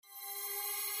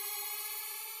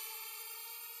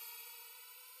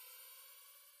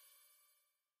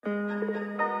Good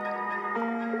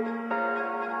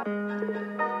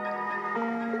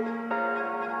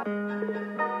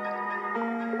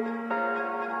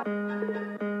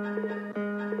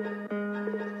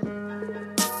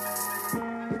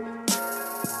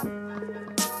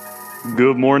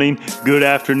morning, good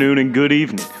afternoon, and good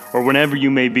evening, or whenever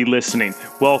you may be listening.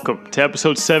 Welcome to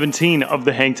episode 17 of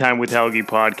the Hang Time with Helgi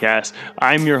podcast.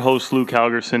 I'm your host, Luke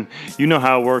Helgerson. You know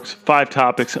how it works. 5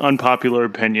 topics, unpopular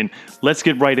opinion. Let's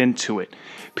get right into it.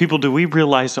 People, do we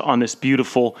realize on this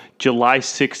beautiful July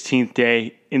 16th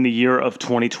day in the year of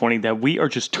 2020 that we are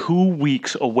just 2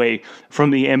 weeks away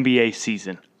from the NBA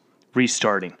season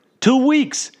restarting? 2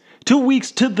 weeks! 2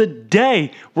 weeks to the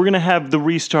day we're going to have the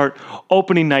restart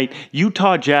opening night.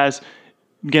 Utah Jazz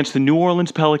against the New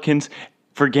Orleans Pelicans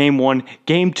for Game 1.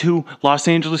 Game 2, Los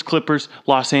Angeles Clippers,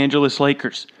 Los Angeles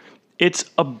Lakers. It's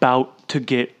about to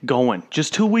get going.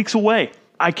 Just 2 weeks away.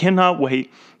 I cannot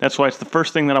wait. That's why it's the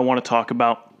first thing that I want to talk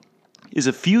about is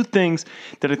a few things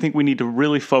that I think we need to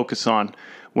really focus on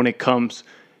when it comes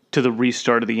to the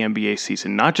restart of the NBA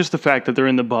season. Not just the fact that they're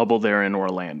in the bubble there in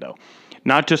Orlando.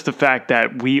 Not just the fact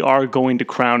that we are going to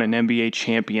crown an NBA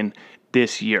champion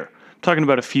this year. I'm talking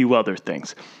about a few other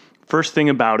things. First thing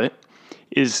about it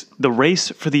is the race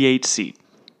for the 8th seed.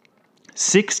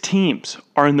 6 teams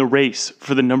are in the race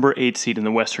for the number 8 seed in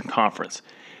the Western Conference.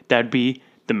 That'd be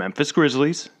the Memphis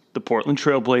Grizzlies, the Portland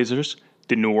Trail Blazers,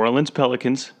 the New Orleans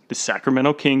Pelicans, the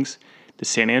Sacramento Kings, the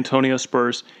San Antonio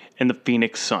Spurs, and the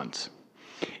Phoenix Suns.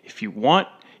 If you want,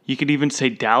 you could even say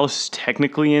Dallas is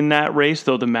technically in that race,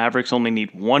 though the Mavericks only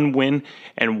need 1 win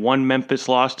and 1 Memphis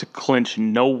loss to clinch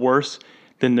no worse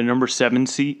than the number 7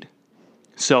 seed.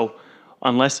 So,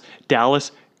 unless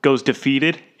Dallas goes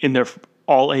defeated in their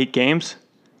all 8 games,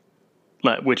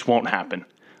 which won't happen.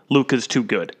 Luka's too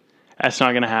good. That's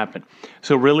not going to happen.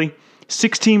 So really,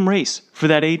 6-team race for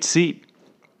that 8th seed.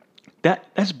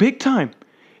 That's big time.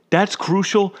 That's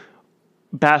crucial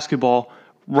basketball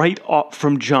right off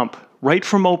from jump. Right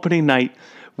from opening night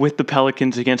with the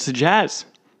Pelicans against the Jazz.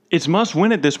 It's must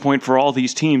win at this point for all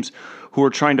these teams who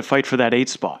are trying to fight for that 8th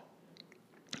spot.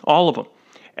 All of them.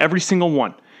 Every single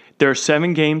one. There are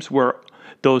 7 games where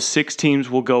those 6 teams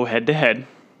will go head-to-head,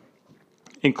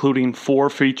 including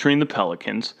 4 featuring the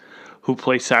Pelicans, who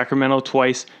play Sacramento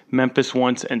twice, Memphis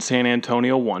once, and San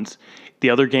Antonio once.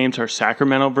 The other games are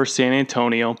Sacramento versus San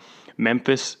Antonio,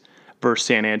 Memphis versus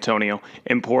San Antonio,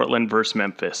 and Portland versus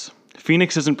Memphis.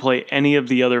 Phoenix doesn't play any of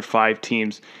the other 5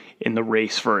 teams in the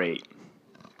race for 8.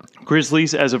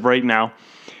 Grizzlies, as of right now,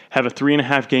 have a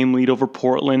 3.5 game lead over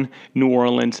Portland, New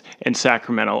Orleans, and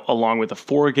Sacramento, along with a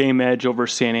 4-game edge over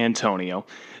San Antonio.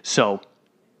 So,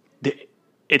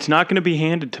 it's not going to be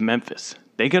handed to Memphis.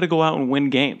 They got to go out and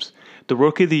win games. The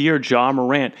Rookie of the Year, Ja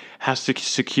Morant, has to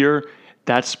secure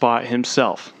that spot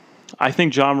himself. I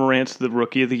think Ja Morant's the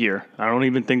Rookie of the Year. I don't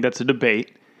even think that's a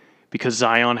debate, because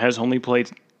Zion has only played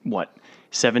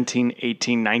 17,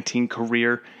 18, 19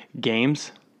 career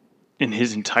games in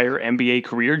his entire NBA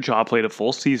career. Ja played a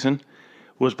full season,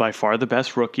 was by far the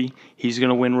best rookie. He's going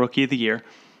to win Rookie of the Year.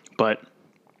 But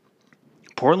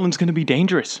Portland's going to be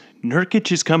dangerous.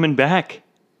 Nurkic is coming back.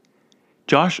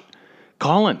 Josh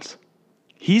Collins,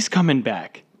 he's coming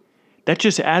back. That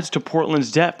just adds to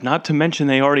Portland's depth, not to mention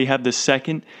they already have the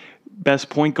second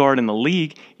best point guard in the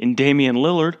league in Damian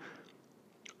Lillard,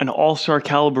 an all-star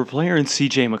caliber player in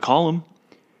CJ McCollum,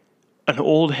 an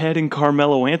old head in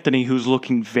Carmelo Anthony who's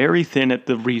looking very thin at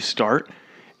the restart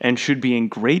and should be in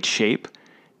great shape.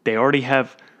 They already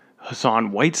have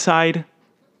Hassan Whiteside.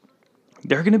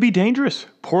 They're going to be dangerous.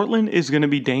 Portland is going to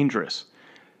be dangerous.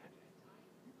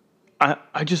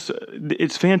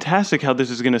 It's fantastic how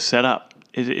this is going to set up.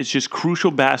 It's just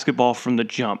crucial basketball from the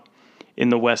jump in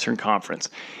the Western Conference.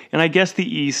 And I guess the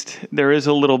East, there is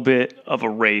a little bit of a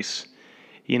race,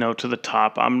 to the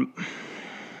top. I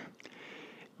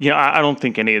don't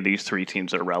think any of these 3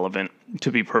 teams are relevant, to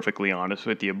be perfectly honest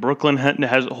with you. Brooklyn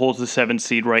holds the 7th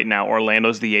seed right now.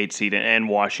 Orlando's the 8th seed, and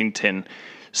Washington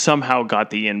somehow got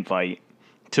the invite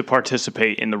to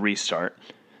participate in the restart.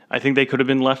 I think they could have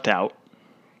been left out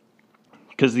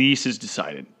because the East is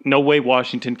decided. No way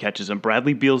Washington catches them.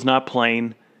 Bradley Beal's not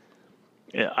playing.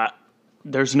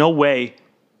 There's no way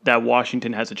that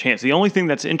Washington has a chance. The only thing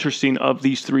that's interesting of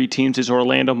these 3 teams is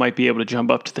Orlando might be able to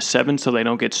jump up to the 7 so they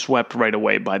don't get swept right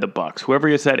away by the Bucks. Whoever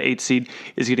gets that 8th seed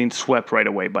is getting swept right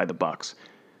away by the Bucks.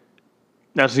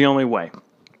 That's the only way.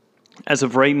 As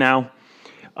of right now,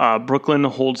 Brooklyn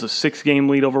holds a 6-game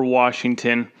lead over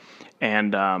Washington,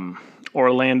 and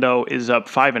Orlando is up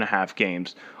 5.5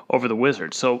 games over the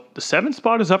Wizards. So the 7th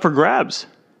spot is up for grabs.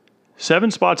 7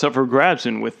 spots up for grabs,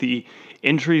 and with the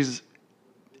injuries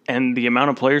and the amount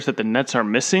of players that the Nets are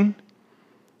missing,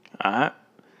 I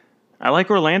like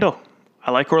Orlando.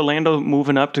 I like Orlando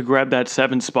moving up to grab that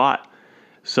 7th spot.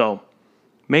 So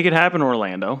make it happen,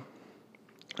 Orlando.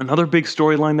 Another big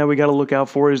storyline that we got to look out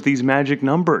for is these magic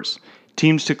numbers.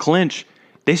 Teams to clinch,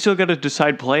 they still got to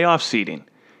decide playoff seeding.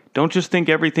 Don't just think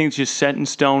everything's just set in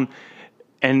stone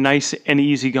and nice and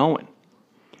easy going.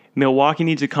 Milwaukee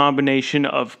needs a combination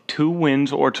of 2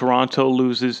 wins or Toronto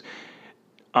loses,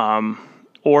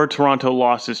 or Toronto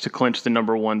losses to clinch the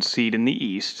number 1 seed in the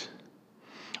East.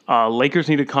 Lakers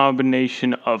need a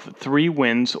combination of 3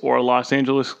 wins or Los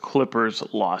Angeles Clippers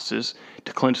losses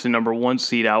to clinch the number 1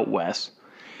 seed out west.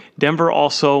 Denver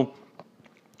also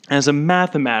has a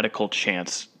mathematical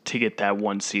chance to get that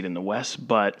 1 seed in the West,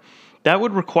 but that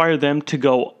would require them to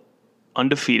go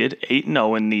undefeated,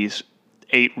 8-0 in these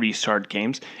 8 restart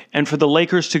games, and for the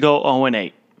Lakers to go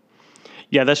 0-8.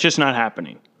 Yeah, that's just not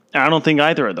happening. I don't think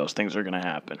either of those things are going to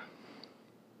happen.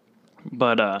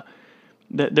 But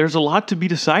there's a lot to be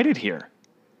decided here.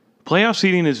 Playoff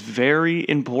seeding is very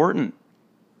important.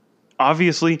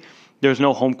 Obviously, there's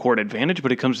no home court advantage,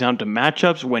 but it comes down to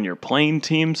matchups when you're playing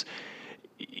teams.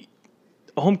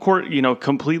 Home court,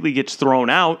 completely gets thrown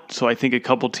out, so I think a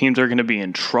couple teams are going to be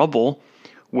in trouble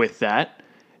with that.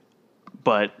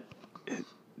 But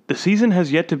the season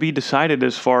has yet to be decided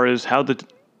as far as how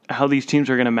these teams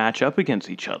are going to match up against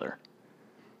each other.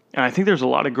 And I think there's a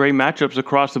lot of great matchups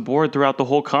across the board throughout the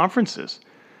whole conferences.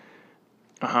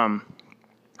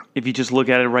 If you just look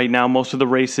at it right now, most of the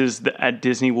races at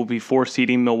Disney will be 4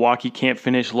 seeding. Milwaukee can't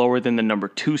finish lower than the number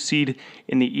 2 seed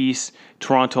in the East.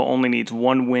 Toronto only needs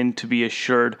 1 win to be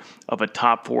assured of a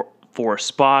top 4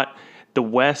 spot. The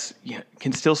West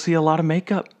can still see a lot of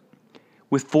makeup.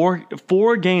 With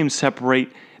four games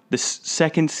separate the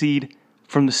 2nd seed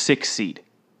from the 6th seed.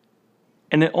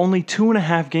 And only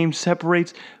 2.5 games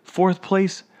separates 4th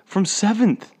place from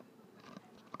 7th.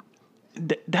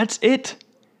 That's it.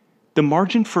 The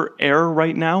margin for error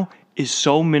right now is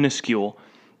so minuscule.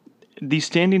 These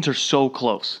standings are so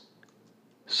close.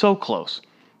 So close.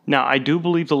 Now, I do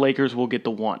believe the Lakers will get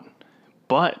the 1.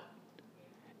 But,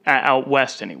 out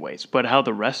west anyways. But how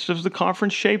the rest of the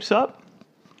conference shapes up,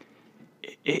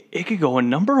 it could go a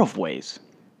number of ways.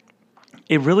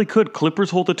 It really could. Clippers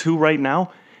hold the 2 right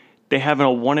now. They have a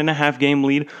 1.5 game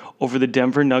lead over the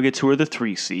Denver Nuggets, who are the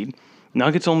 3 seed.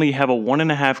 Nuggets only have a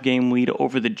 1.5 game lead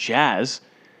over the Jazz,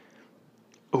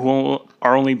 who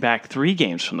are only back 3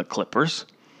 games from the Clippers.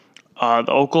 The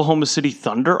Oklahoma City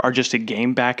Thunder are just a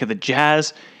game back of the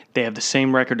Jazz. They have the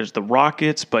same record as the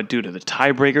Rockets, but due to the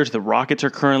tiebreakers, the Rockets are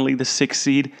currently the 6th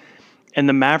seed. And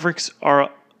the Mavericks are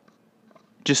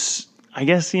just,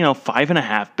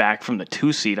 5.5 back from the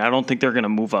 2 seed. I don't think they're going to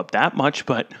move up that much,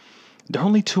 but they're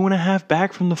only 2.5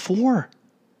 back from the 4.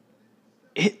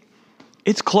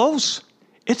 It's close.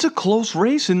 It's a close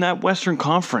race in that Western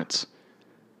Conference.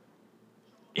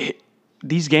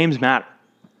 These games matter.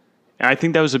 And I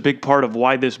think that was a big part of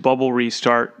why this bubble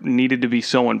restart needed to be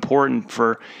so important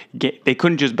they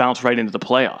couldn't just bounce right into the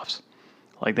playoffs.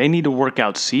 They need to work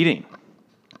out seeding.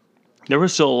 There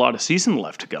was still a lot of season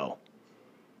left to go.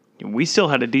 We still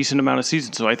had a decent amount of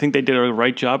season, so I think they did a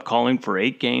right job calling for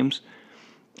 8 games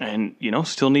and,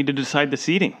 still need to decide the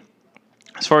seeding.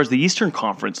 As far as the Eastern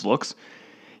Conference looks,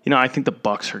 I think the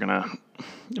Bucks are gonna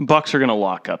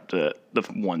lock up the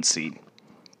 1 seed.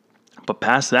 But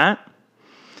past that,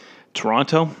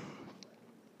 Toronto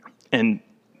and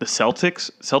the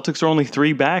Celtics are only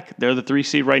 3 back. They're the 3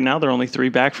 seed right now. They're only 3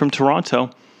 back from Toronto.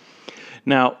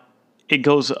 Now, it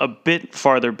goes a bit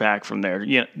farther back from there.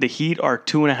 The Heat are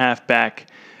 2.5 back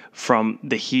from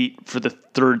the Heat for the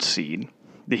 3rd seed.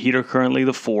 The Heat are currently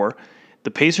the 4.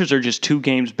 The Pacers are just 2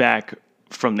 games back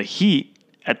from the Heat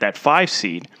at that 5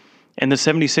 seed. And the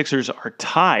 76ers are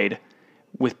tied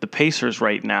with the Pacers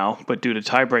right now, but due to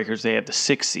tiebreakers, they have the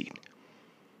 6th seed.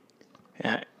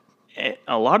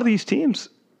 A lot of these teams,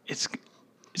 it's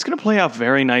going to play out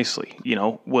very nicely.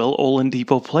 Will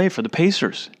Oladipo play for the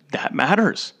Pacers? That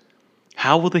matters.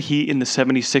 How will the Heat and the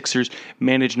 76ers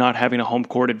manage not having a home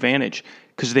court advantage?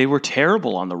 Because they were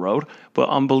terrible on the road, but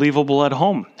unbelievable at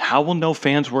home. How will no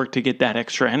fans work to get that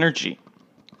extra energy?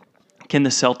 Can the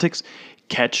Celtics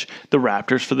catch the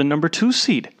Raptors for the number 2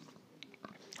 seed?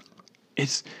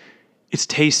 It's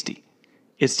tasty.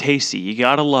 It's tasty. You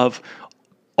got to love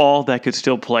all that could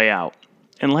still play out.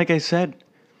 And like I said,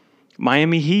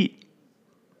 Miami Heat,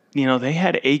 they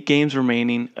had 8 games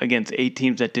remaining against 8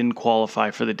 teams that didn't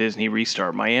qualify for the Disney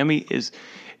restart. Miami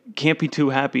can't be too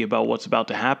happy about what's about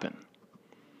to happen.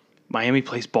 Miami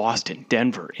plays Boston,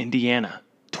 Denver, Indiana,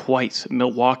 twice,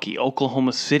 Milwaukee,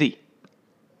 Oklahoma City,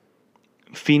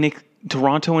 Phoenix,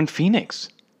 Toronto, and Phoenix.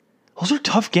 Those are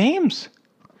tough games.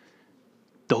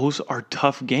 Those are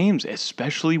tough games,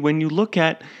 especially when you look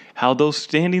at how those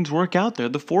standings work out there.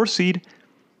 The 4 seed,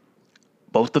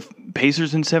 both the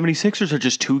Pacers and 76ers are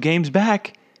just 2 games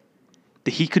back.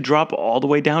 The Heat could drop all the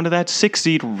way down to that 6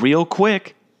 seed real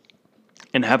quick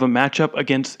and have a matchup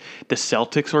against the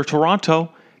Celtics or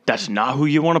Toronto. That's not who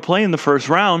you want to play in the first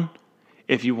round.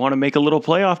 If you want to make a little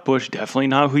playoff push, definitely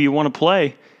not who you want to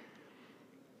play.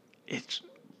 It's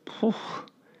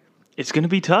going to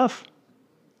be tough.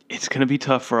 It's going to be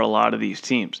tough for a lot of these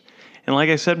teams. And like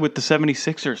I said with the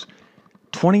 76ers,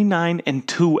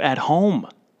 29-2 at home.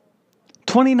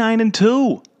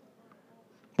 29-2.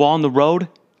 While on the road,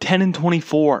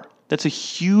 10-24. That's a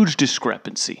huge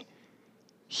discrepancy.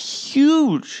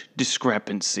 Huge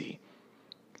discrepancy.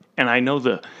 And I know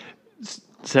the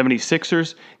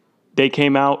 76ers, they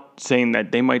came out saying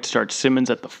that they might start Simmons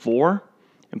at the 4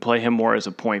 and play him more as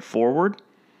a point forward.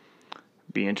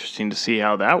 Be interesting to see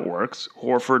how that works.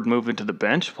 Horford moving to the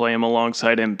bench, play him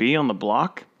alongside MB on the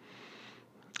block.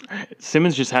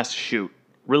 Simmons just has to shoot.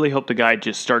 Really hope the guy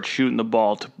just starts shooting the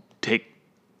ball to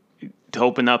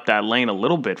open up that lane a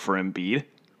little bit for Embiid.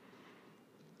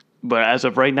 But as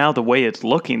of right now, the way it's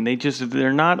looking,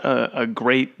 they're not a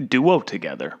great duo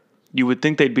together. You would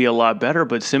think they'd be a lot better,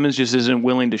 but Simmons just isn't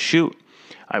willing to shoot.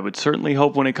 I would certainly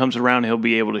hope when it comes around he'll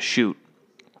be able to shoot.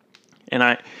 And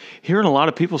I hearing a lot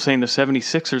of people saying the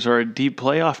 76ers are a deep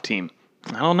playoff team.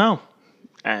 I don't know.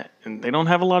 And they don't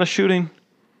have a lot of shooting.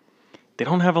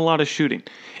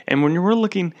 And when we're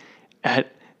looking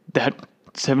at that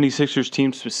 76ers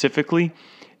team specifically,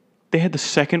 they had the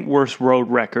second worst road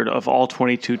record of all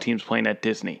 22 teams playing at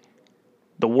Disney.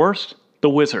 The worst, the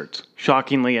Wizards,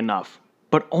 shockingly enough.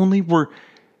 But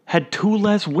had 2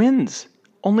 less wins.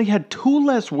 Only had 2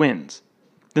 less wins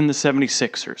than the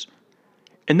 76ers.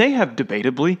 And they have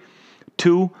debatably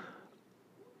 2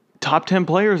 top 10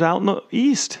 players out in the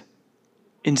East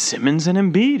in Simmons and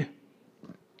Embiid.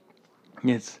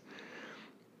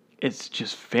 It's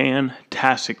just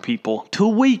fantastic, people. 2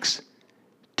 weeks.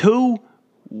 2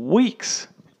 weeks.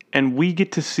 And we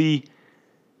get to see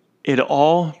it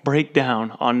all break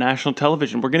down on national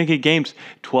television. We're going to get games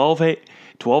 12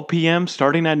 p.m.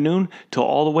 starting at noon till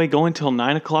all the way going till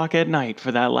 9 o'clock at night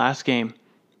for that last game.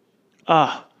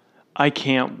 I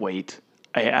can't wait.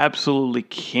 I absolutely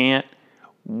can't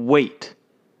wait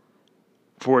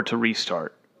for it to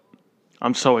restart.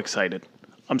 I'm so excited.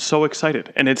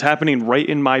 And it's happening right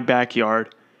in my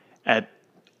backyard at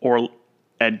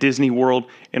Disney World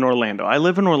in Orlando. I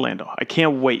live in Orlando. I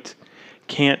can't wait.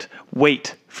 Can't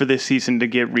wait for this season to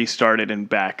get restarted and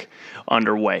back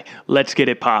underway. Let's get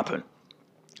it popping.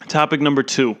 Topic number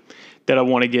 2 that I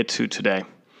want to get to today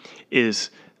is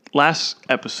last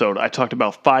episode I talked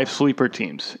about 5 sleeper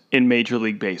teams in Major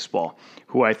League Baseball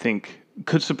who I think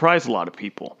could surprise a lot of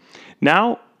people.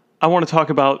 Now I want to talk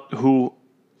about who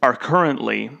are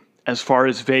currently, as far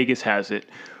as Vegas has it,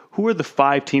 who are the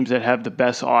 5 teams that have the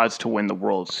best odds to win the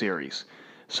World Series.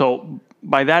 So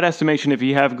by that estimation, if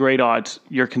you have great odds,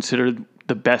 you're considered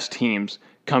the best teams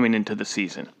coming into the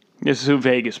season. This is who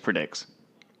Vegas predicts.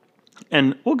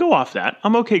 And we'll go off that.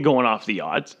 I'm okay going off the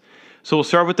odds. So we'll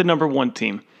start with the number 1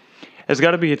 team. It's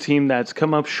got to be a team that's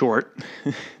come up short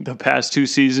the past 2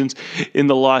 seasons in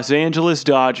the Los Angeles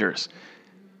Dodgers.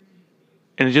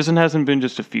 And it hasn't been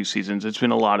just a few seasons. It's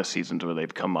been a lot of seasons where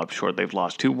they've come up short. They've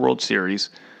lost 2 World Series.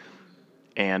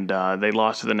 And they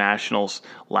lost to the Nationals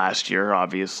last year,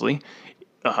 obviously,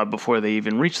 before they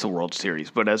even reached the World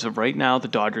Series. But as of right now, the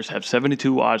Dodgers have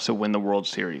 72 odds to win the World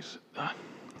Series.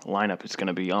 Lineup is going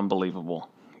to be unbelievable.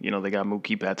 They got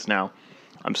Mookie Betts now.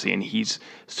 I'm seeing he's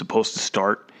supposed to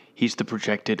start. He's the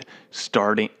projected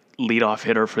starting leadoff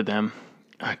hitter for them.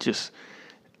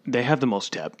 They have the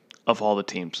most depth of all the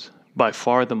teams. By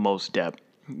far the most depth.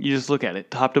 You just look at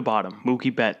it, top to bottom.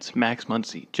 Mookie Betts, Max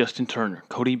Muncy, Justin Turner,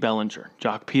 Cody Bellinger,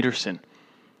 Jock Peterson,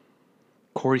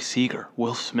 Corey Seager,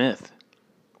 Will Smith.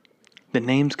 The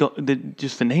names go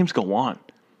on.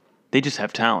 They just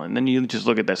have talent. And then you just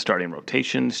look at that starting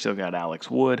rotation. Still got Alex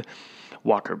Wood,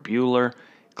 Walker Buehler,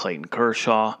 Clayton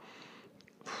Kershaw.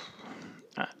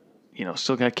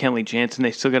 Still got Kenley Jansen.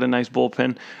 They still got a nice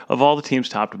bullpen. Of all the teams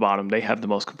top to bottom, they have the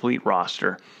most complete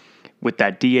roster. With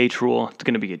that DH rule, it's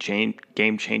going to be a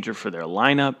game changer for their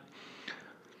lineup.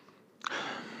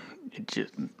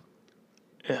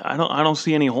 I don't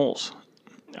see any holes.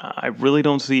 I really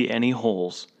don't see any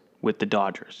holes with the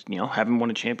Dodgers. Haven't won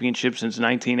a championship since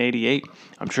 1988.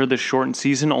 I'm sure this shortened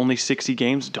season, only 60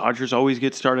 games, Dodgers always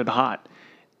get started hot.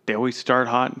 They always start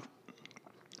hot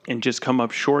and just come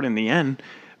up short in the end.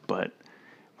 But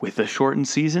with a shortened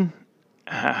season,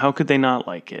 how could they not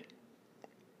like it?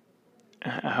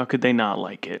 How could they not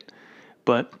like it?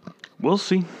 But we'll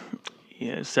see.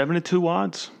 Yeah, 7-2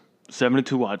 odds.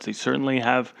 7-2 odds. They certainly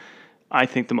have, I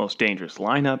think, the most dangerous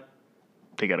lineup.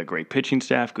 They got a great pitching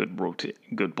staff, good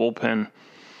bullpen.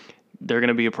 They're going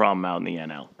to be a problem out in the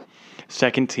NL.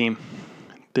 Second team,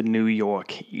 the New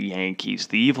York Yankees.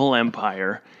 The evil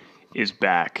empire is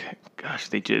back. Gosh,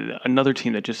 they did another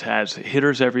team that just has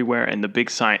hitters everywhere, and they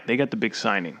got the big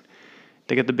signing.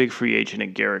 They got the big free agent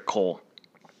in Garrett Cole.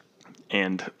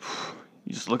 And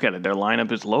you just look at it, their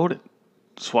lineup is loaded.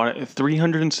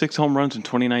 306 home runs in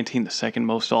 2019, the second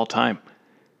most all time.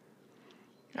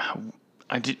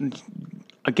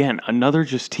 Again, another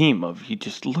just team of, you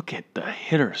just look at the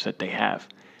hitters that they have.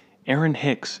 Aaron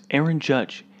Hicks, Aaron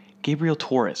Judge, Gabriel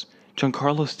Torres,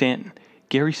 Giancarlo Stanton,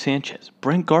 Gary Sanchez,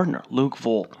 Brent Gardner, Luke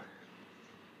Vogt.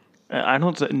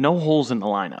 No holes in the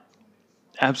lineup.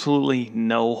 Absolutely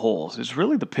no holes. It's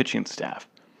really the pitching staff.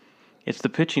 It's the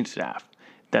pitching staff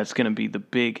that's going to be the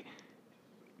big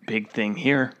thing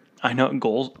here. I know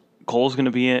Cole's going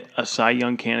to be a Cy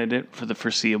Young candidate for the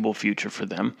foreseeable future for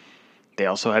them. They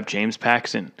also have James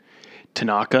Paxton.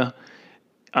 Tanaka.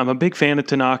 I'm a big fan of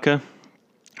Tanaka.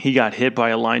 He got hit by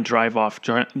a line drive off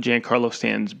Giancarlo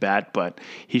Stanton's bat, but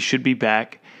he should be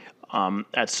back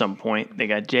at some point. They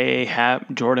got J.A.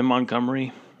 Happ, Jordan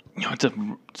Montgomery. It's a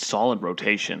solid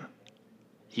rotation.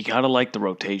 You got to like the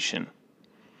rotation.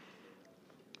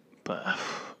 But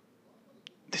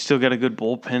they still got a good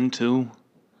bullpen, too.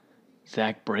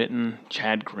 Zach Britton,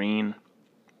 Chad Green.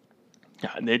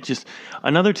 Yeah, they're just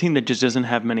another team that just doesn't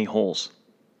have many holes.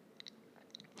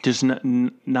 Just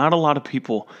not a lot of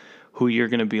people who you're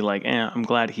going to be like, I'm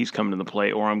glad he's coming to the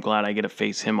plate, or I'm glad I get to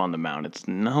face him on the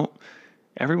mound.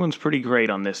 Everyone's pretty great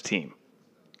on this team.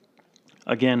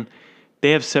 Again,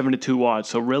 they have 7-2 odds,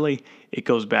 so really it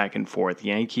goes back and forth.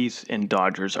 Yankees and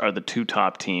Dodgers are the two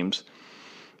top teams,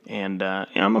 and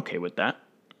I'm okay with that.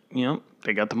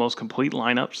 They got the most complete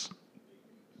lineups,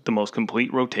 the most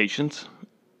complete rotations.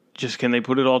 Just can they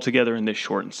put it all together in this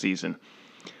shortened season?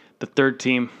 The third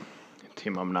team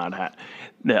I'm not at.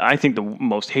 I think the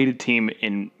most hated team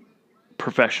in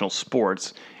professional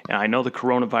sports, and I know the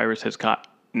coronavirus has gotten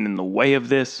in the way of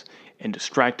this and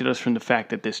distracted us from the fact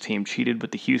that this team cheated,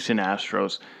 but the Houston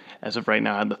Astros, as of right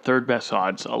now, have the third best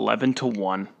odds,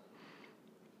 11-1.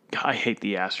 I hate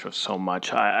the Astros so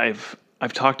much. I've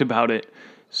talked about it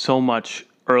so much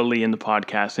early in the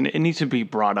podcast, and it needs to be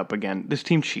brought up again. This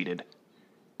team cheated.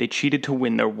 They cheated to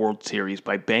win their World Series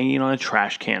by banging on a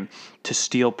trash can to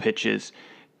steal pitches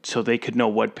so they could know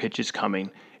what pitch is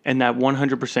coming. And that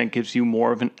 100% gives you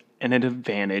more of an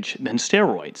advantage than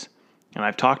steroids. And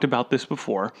I've talked about this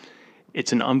before.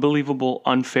 It's an unbelievable,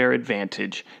 unfair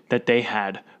advantage that they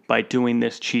had by doing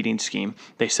this cheating scheme.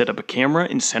 They set up a camera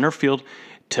in center field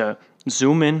to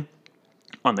zoom in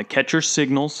on the catcher's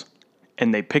signals,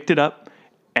 and they picked it up.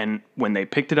 And when they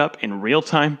picked it up in real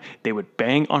time, they would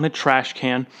bang on a trash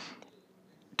can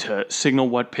to signal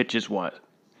what pitches what.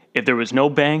 If there was no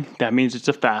bang, that means it's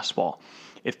a fastball.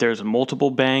 If there's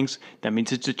multiple bangs, that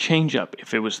means it's a changeup.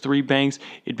 If it was 3 bangs,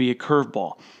 it'd be a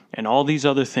curveball. And all these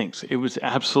other things. It was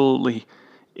absolutely...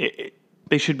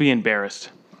 they should be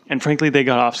embarrassed. And frankly, they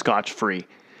got off scotch-free.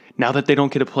 Now that they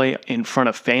don't get to play in front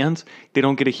of fans, they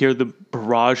don't get to hear the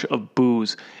barrage of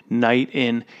boos night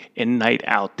in and night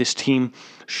out. This team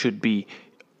should be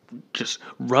just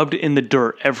rubbed in the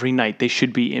dirt every night. They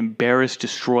should be embarrassed,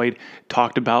 destroyed,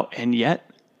 talked about, and yet,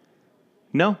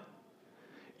 no.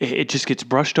 It just gets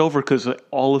brushed over because of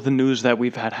all of the news that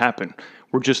we've had happen.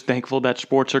 We're just thankful that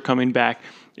sports are coming back,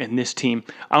 and this team,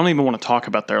 I don't even want to talk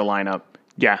about their lineup.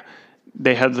 Yeah,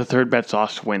 they have the third best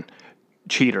odds to win.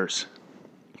 Cheaters,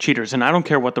 and I don't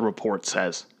care what the report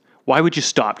says. Why would you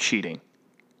stop cheating?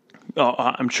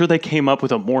 I'm sure they came up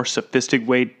with a more sophisticated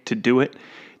way to do it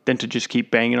than to just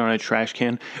keep banging on a trash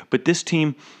can. But this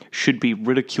team should be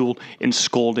ridiculed and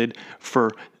scolded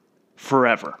for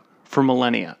forever, for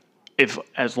millennia.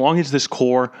 As long as this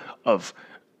core of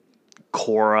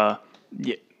Carrera,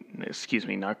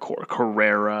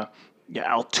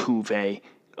 Altuve,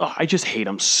 I just hate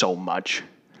them so much.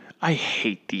 I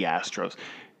hate the Astros.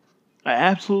 I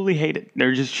absolutely hate it.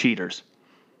 They're just cheaters.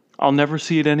 I'll never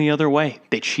see it any other way.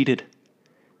 They cheated.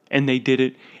 And they did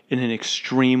it in an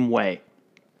extreme way.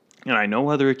 And I know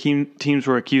other teams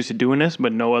were accused of doing this,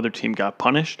 but no other team got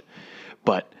punished.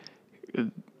 But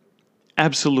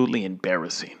absolutely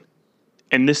embarrassing.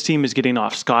 And this team is getting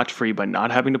off scotch-free by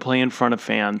not having to play in front of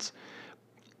fans.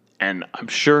 And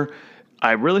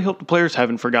I really hope the players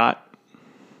haven't forgot.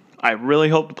 I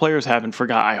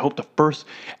hope the first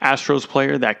Astros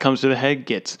player that comes to the head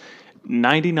gets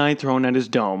 99 thrown at his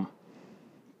dome,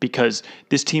 because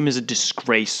this team is a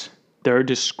disgrace They're a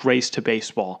disgrace to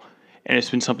baseball, and it's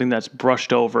been something that's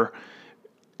brushed over.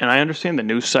 And I understand the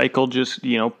news cycle just,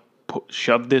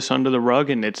 shoved this under the rug,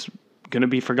 and it's going to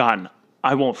be forgotten.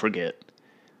 I won't forget,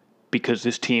 because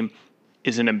this team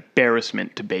is an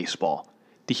embarrassment to baseball.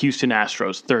 The Houston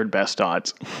Astros, third best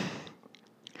odds.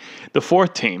 The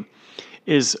fourth team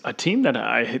is a team that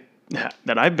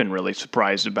I've been really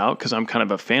surprised about because I'm kind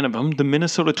of a fan of them. The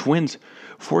Minnesota Twins,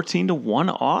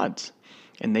 14-1 odds.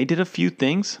 And they did a few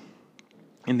things.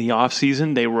 In the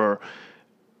offseason, they were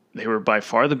by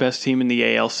far the best team in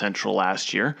the AL Central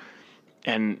last year.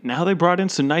 And now they brought in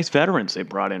some nice veterans. They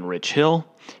brought in Rich Hill,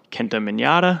 Kenta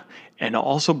Mineta, and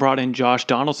also brought in Josh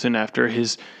Donaldson after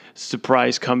his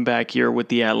surprise comeback year with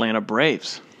the Atlanta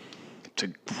Braves. It's a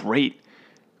great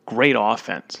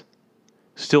offense.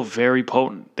 Still very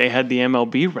potent. They had the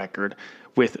MLB record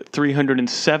with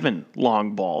 307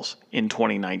 long balls in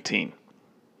 2019.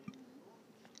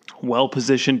 Well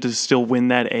positioned to still win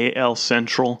that AL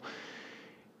Central.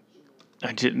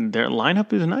 Their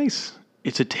lineup is nice.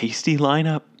 It's a tasty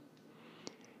lineup.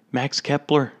 Max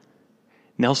Kepler,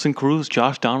 Nelson Cruz,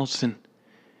 Josh Donaldson,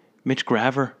 Mitch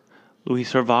Graver,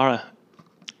 Luis Rivera,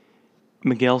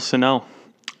 Miguel Sano.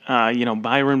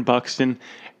 Byron Buxton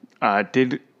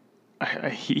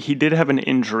he did have an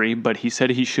injury, but he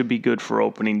said he should be good for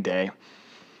opening day.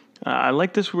 I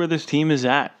like this where this team is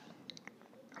at.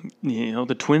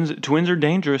 The Twins are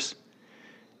dangerous.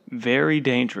 Very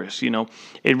dangerous.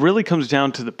 It really comes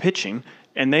down to the pitching,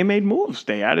 and they made moves.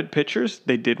 They added pitchers.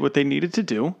 They did what they needed to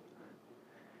do.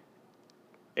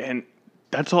 And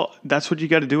that's all. That's what you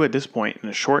got to do at this point. In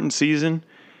a shortened season,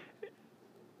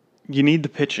 you need the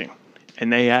pitching.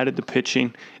 And they added the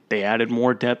pitching. They added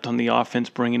more depth on the offense,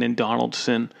 bringing in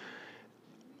Donaldson.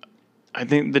 I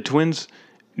think the Twins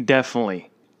definitely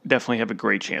have a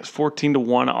great chance.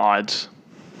 14-1 odds.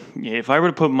 Yeah, if I were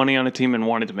to put money on a team and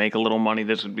wanted to make a little money,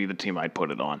 this would be the team I'd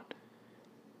put it on.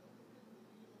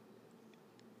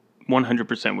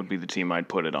 100% would be the team I'd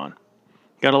put it on.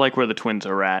 Gotta like where the Twins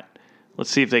are at. Let's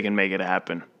see if they can make it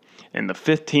happen. And the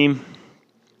fifth team,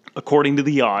 according to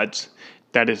the odds,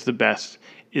 that is the best,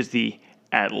 is the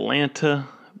Atlanta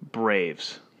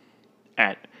Braves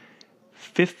at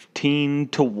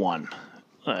 15-1.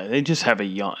 They just have a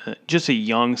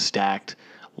young stacked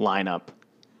lineup.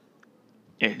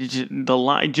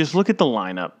 Just look at the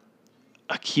lineup.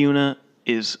 Acuna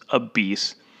is a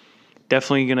beast.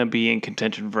 Definitely going to be in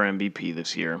contention for MVP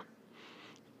this year.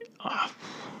 I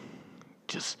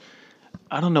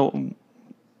don't know.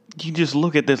 You just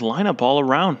look at this lineup all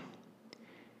around.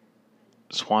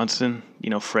 Swanson,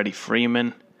 Freddie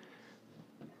Freeman.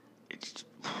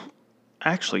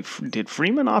 Actually, did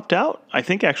Freeman opt out? I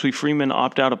think actually Freeman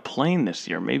opted out of playing this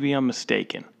year. Maybe I'm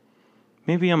mistaken,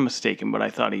 but I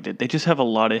thought he did. They just have a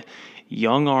lot of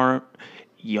young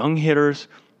hitters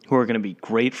who are going to be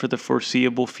great for the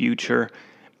foreseeable future.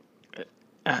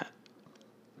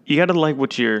 You got to like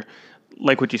what you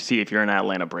see if you're an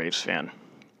Atlanta Braves fan.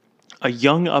 A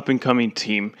young up-and-coming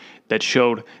team that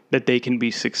showed that they can be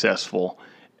successful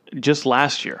just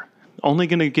last year. Only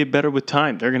going to get better with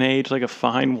time. They're going to age like a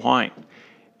fine wine.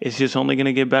 It's just only going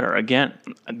to get better. Again,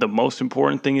 the most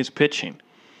important thing is pitching.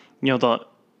 The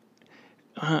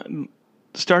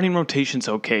starting rotation's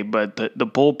okay, but the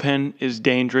bullpen is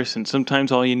dangerous, and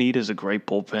sometimes all you need is a great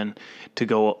bullpen to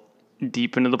go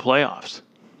deep into the playoffs.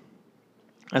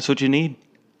 That's what you need.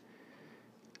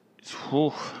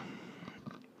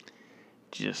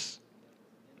 Just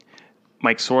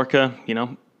Mike Soroka,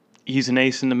 he's an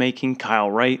ace in the making. Kyle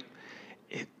Wright.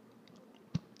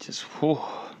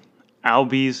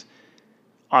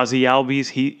 Ozzie Albies,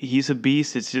 he's a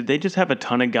beast. They just have a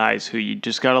ton of guys who you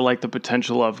just got to like the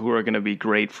potential of, who are going to be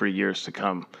great for years to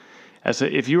come.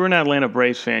 If you were an Atlanta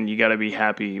Braves fan, you got to be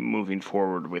happy moving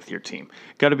forward with your team.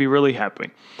 Got to be really happy.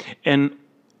 And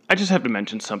I just have to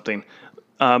mention something.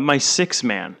 My sixth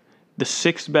man, the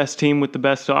sixth best team with the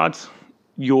best odds,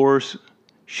 yours,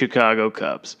 Chicago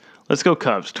Cubs. Let's go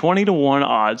Cubs. 20-1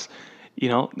 odds. They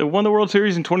won the World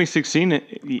Series in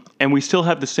 2016, and we still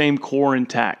have the same core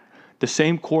intact. The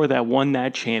same core that won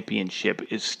that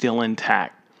championship is still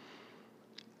intact.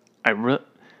 I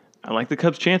like the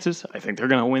Cubs' chances. I think they're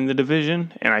going to win the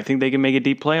division, and I think they can make a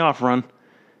deep playoff run.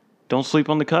 Don't sleep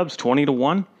on the Cubs.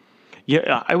 20-1.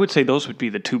 Yeah, I would say those would be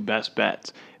the two best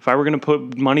bets. If I were going to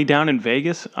put money down in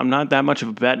Vegas, I'm not that much of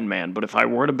a betting man, but if I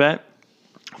were to bet,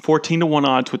 14-1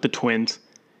 odds with the Twins,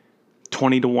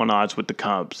 20-1 odds with the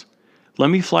Cubs. Let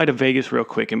me fly to Vegas real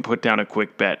quick and put down a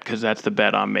quick bet, because that's the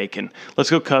bet I'm making. Let's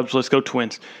go Cubs. Let's go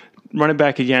Twins. Run it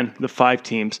back again, the 5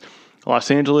 teams. Los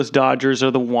Angeles Dodgers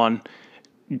are the 1.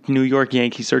 New York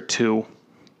Yankees are 2.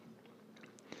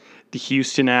 The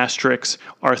Houston Asterix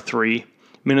are 3,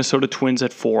 Minnesota Twins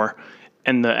at 4,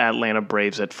 and the Atlanta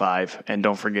Braves at 5. And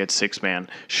don't forget 6-man,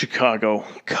 Chicago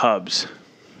Cubs.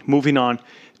 Moving on,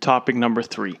 topic number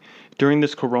 3. During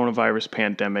this coronavirus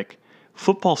pandemic,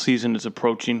 football season is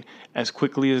approaching as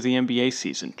quickly as the NBA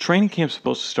season. Training camp's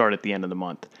supposed to start at the end of the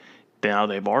month. Now,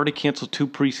 they've already canceled 2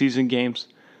 preseason games.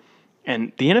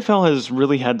 And the NFL has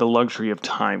really had the luxury of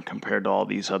time compared to all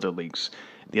these other leagues.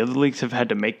 The other leagues have had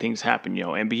to make things happen.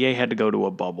 NBA had to go to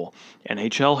a bubble.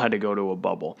 NHL had to go to a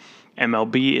bubble.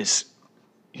 MLB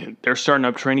they're starting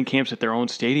up training camps at their own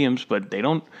stadiums, but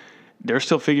they're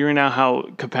still figuring out how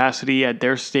capacity at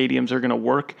their stadiums are going to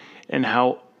work and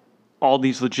how all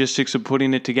these logistics of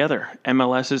putting it together.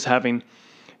 MLS is having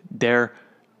their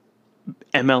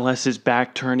MLS's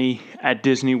back tourney at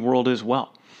Disney World as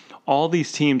well. All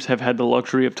these teams have had the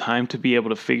luxury of time to be able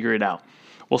to figure it out.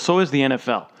 Well, so is the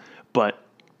NFL, but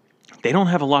they don't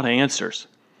have a lot of answers.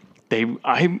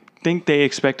 I think they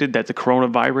expected that the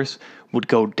coronavirus would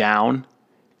go down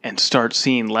and start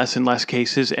seeing less and less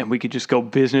cases, and we could just go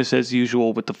business as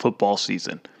usual with the football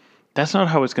season. That's not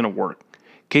how it's going to work.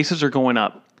 Cases are going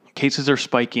up. Cases are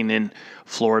spiking in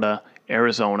Florida,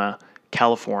 Arizona,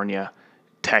 California,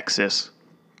 Texas,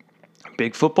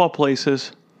 big football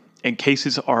places, and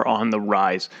cases are on the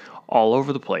rise all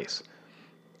over the place.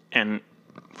 And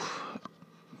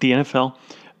the NFL,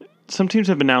 some teams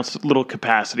have announced little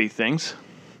capacity things,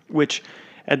 which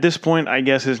at this point I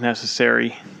guess is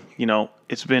necessary.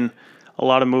 It's been a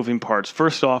lot of moving parts.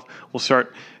 First off, we'll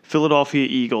start Philadelphia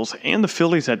Eagles and the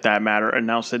Phillies, at that matter,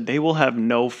 announced that they will have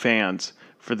no fans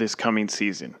for this coming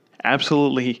season.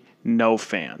 Absolutely no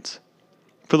fans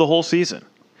for the whole season.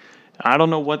 I don't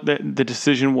know what the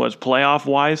decision was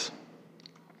playoff-wise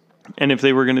and if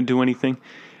they were going to do anything,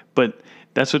 but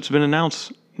that's what's been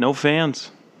announced. No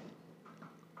fans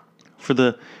for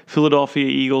the Philadelphia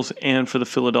Eagles and for the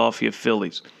Philadelphia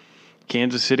Phillies.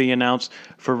 Kansas City announced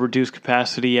for reduced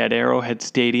capacity at Arrowhead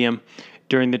Stadium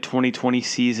during the 2020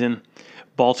 season.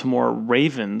 Baltimore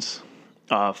Ravens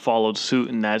followed suit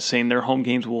in that, saying their home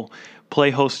games will play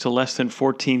host to less than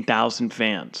 14,000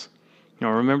 fans.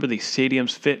 Remember, these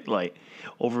stadiums fit like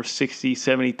over 60,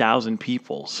 70,000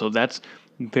 people, so that's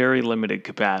very limited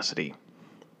capacity.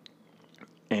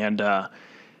 And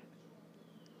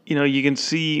you can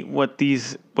see what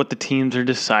the teams are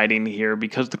deciding here,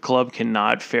 because the club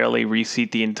cannot fairly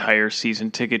reseat the entire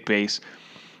season ticket base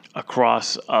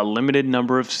across a limited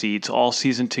number of seats. All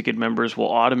season ticket members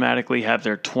will automatically have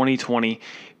their 2020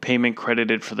 payment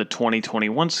credited for the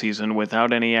 2021 season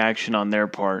without any action on their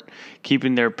part,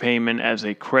 keeping their payment as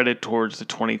a credit towards the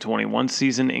 2021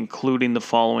 season, including the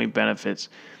following benefits.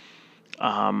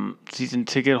 Season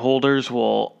ticket holders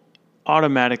will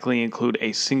automatically include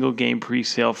a single game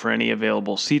pre-sale for any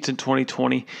available seats in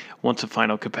 2020 once the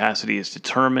final capacity is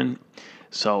determined.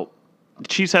 So the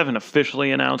Chiefs haven't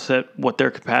officially announced what their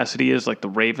capacity is like the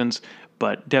Ravens,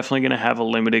 but definitely going to have a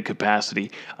limited capacity.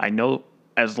 I know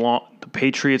the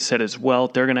Patriots said as well,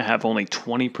 they're going to have only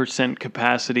 20%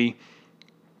 capacity.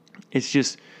 It's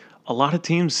just a lot of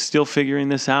teams still figuring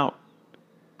this out.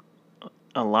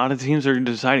 A lot of teams are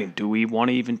deciding, do we want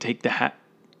to even take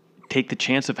the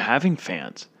chance of having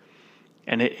fans?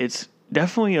 And it's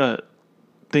definitely a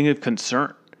thing of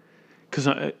concern, because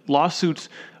lawsuits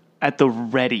at the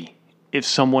ready if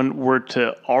someone were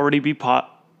to already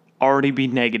be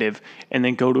negative and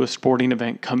then go to a sporting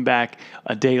event, come back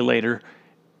a day later,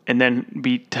 and then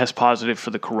be test positive for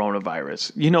the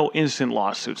coronavirus. Instant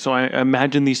lawsuits. So I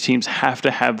imagine these teams have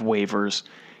to have waivers.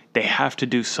 They have to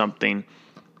do something.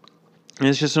 And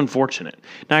it's just unfortunate.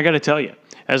 Now, I got to tell you,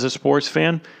 as a sports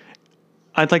fan,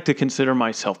 I'd like to consider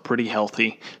myself pretty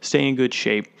healthy, stay in good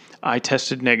shape. I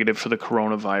tested negative for the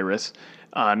coronavirus.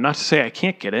 Not to say I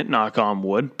can't get it, knock on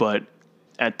wood, but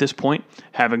at this point,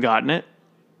 haven't gotten it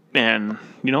and,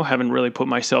 haven't really put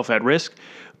myself at risk.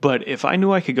 But if I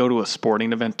knew I could go to a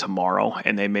sporting event tomorrow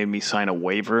and they made me sign a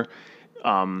waiver,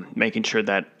 making sure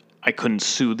that I couldn't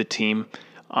sue the team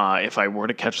if I were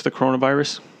to catch the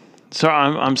coronavirus, so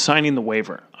I'm signing the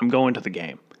waiver. I'm going to the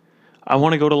game. I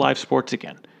want to go to live sports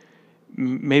again.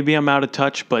 Maybe I'm out of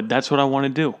touch, but that's what I want to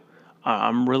do.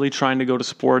 I'm really trying to go to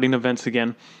sporting events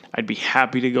again. I'd be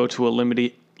happy to go to a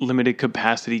limited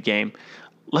capacity game.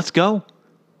 Let's go.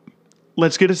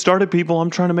 Let's get it started, people. I'm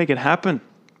trying to make it happen.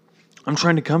 I'm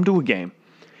trying to come to a game.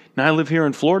 Now, I live here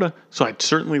in Florida, so I'd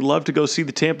certainly love to go see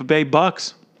the Tampa Bay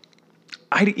Bucks.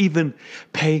 I'd even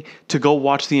pay to go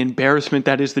watch the embarrassment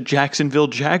that is the Jacksonville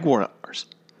Jaguars.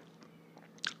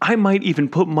 I might even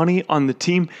put money on the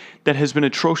team that has been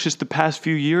atrocious the past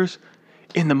few years,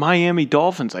 in the Miami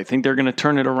Dolphins. I think they're going to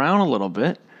turn it around a little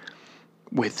bit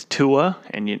with Tua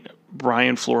and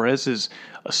Brian Flores is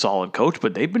a solid coach,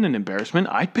 but they've been an embarrassment.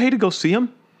 I'd pay to go see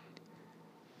them.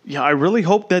 Yeah, I really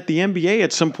hope that the NBA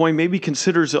at some point maybe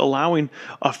considers allowing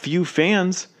a few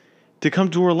fans to come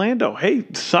to Orlando. Hey,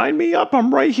 sign me up.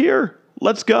 I'm right here.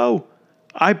 Let's go.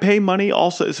 I pay money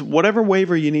also. Whatever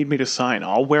waiver you need me to sign,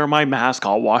 I'll wear my mask.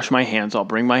 I'll wash my hands. I'll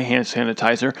bring my hand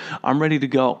sanitizer. I'm ready to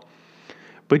go.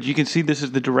 But you can see this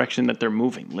is the direction that they're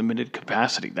moving. Limited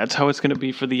capacity. That's how it's going to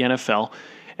be for the NFL.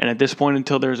 And at this point,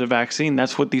 until there's a vaccine,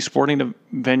 that's what these sporting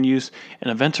venues and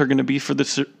events are going to be for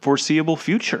the foreseeable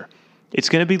future. It's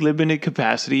going to be limited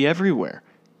capacity everywhere.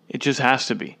 It just has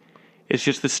to be. It's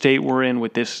just the state we're in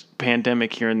with this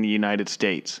pandemic here in the United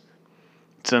States.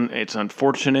 It's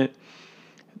unfortunate.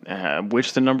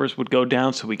 Wish the numbers would go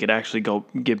down so we could actually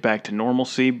get back to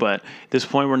normalcy. But at this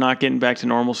point, we're not getting back to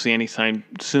normalcy anytime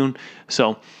soon.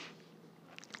 So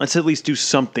let's at least do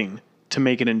something to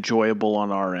make it enjoyable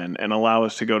on our end and allow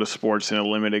us to go to sports in a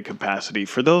limited capacity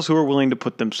for those who are willing to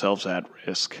put themselves at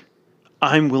risk.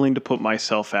 I'm willing to put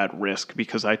myself at risk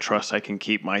because I trust I can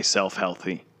keep myself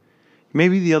healthy.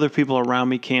 Maybe the other people around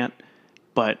me can't,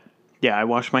 but yeah, I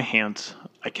wash my hands.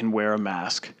 I can wear a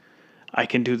mask. I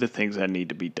can do the things that need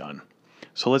to be done.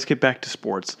 So let's get back to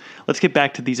sports. Let's get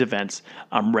back to these events.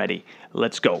 I'm ready.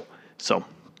 Let's go. So,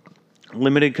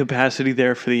 limited capacity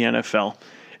there for the NFL.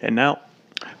 And now,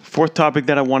 fourth topic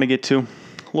that I want to get to,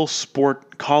 a little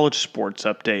college sports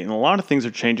update. And a lot of things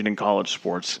are changing in college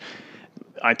sports.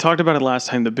 I talked about it last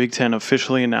time. The Big Ten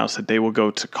officially announced that they will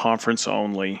go to conference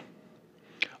only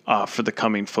for the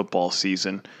coming football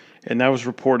season. And that was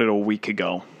reported a week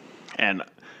ago. And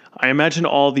I imagine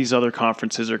all these other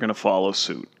conferences are going to follow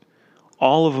suit.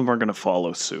 All of them are going to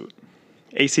follow suit.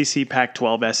 ACC,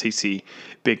 Pac-12, SEC,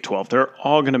 Big 12, they're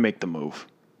all going to make the move.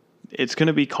 It's going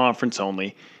to be conference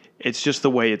only. It's just the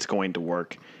way it's going to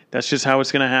work. That's just how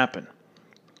it's going to happen.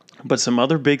 But some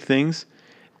other big things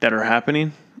that are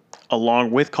happening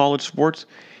along with college sports,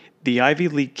 the Ivy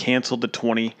League canceled the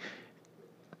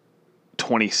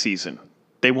 2020 season.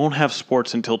 They won't have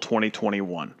sports until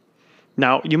 2021.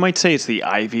 Now, you might say it's the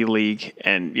Ivy League,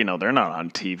 and, they're not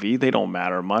on TV. They don't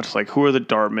matter much. Like, who are the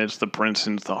Dartmouths, the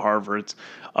Princetons, the Harvards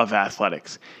of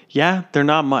athletics? Yeah, they're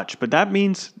not much, but that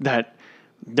means that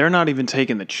they're not even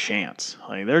taking the chance.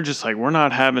 Like, they're just like, we're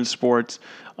not having sports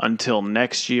until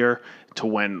next year, to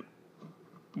when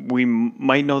we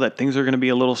might know that things are going to be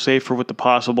a little safer with the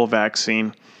possible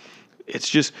vaccine.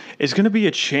 It's going to be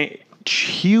a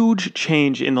huge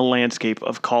change in the landscape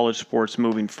of college sports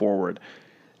moving forward.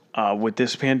 With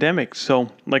this pandemic.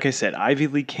 So, like I said, Ivy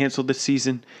League canceled the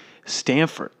season.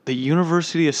 Stanford, the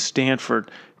University of Stanford,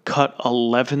 cut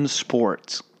 11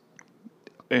 sports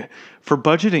for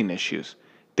budgeting issues.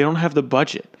 They don't have the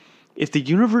budget. If the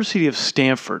University of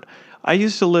Stanford, I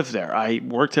used to live there. I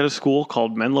worked at a school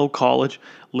called Menlo College,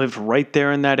 lived right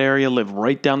there in that area, lived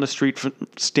right down the street from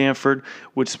Stanford,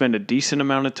 would spend a decent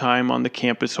amount of time on the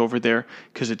campus over there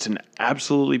because it's an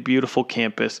absolutely beautiful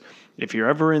campus. If you're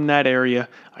ever in that area,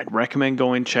 I'd recommend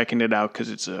going checking it out because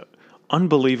it's an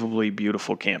unbelievably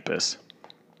beautiful campus.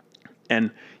 And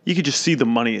you could just see the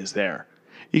money is there.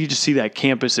 You could just see that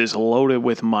campus is loaded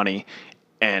with money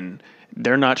and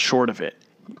they're not short of it.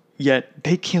 Yet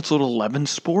they canceled 11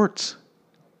 sports.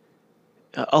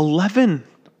 11.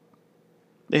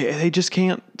 They just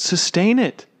can't sustain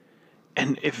it.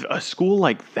 And if a school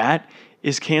like that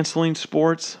is canceling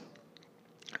sports,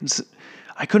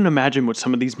 I couldn't imagine what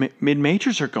some of these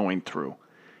mid-majors are going through.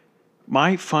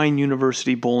 My fine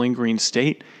university, Bowling Green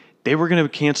State, they were going to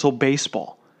cancel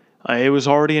baseball. It was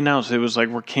already announced. It was like,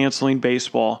 we're canceling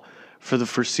baseball for the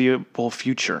foreseeable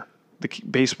future. The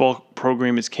baseball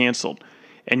program is canceled.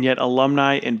 And yet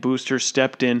alumni and boosters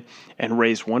stepped in and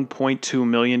raised $1.2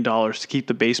 million to keep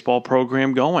the baseball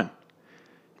program going.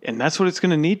 And that's what it's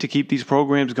going to need to keep these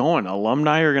programs going.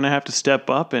 Alumni are going to have to step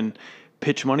up and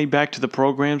pitch money back to the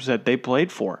programs that they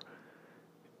played for.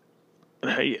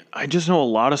 I just know a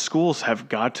lot of schools have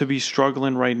got to be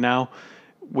struggling right now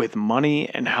with money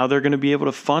and how they're going to be able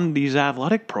to fund these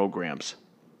athletic programs,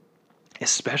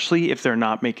 especially if they're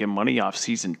not making money off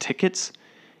season tickets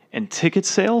and ticket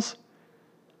sales.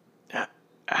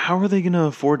 How are they going to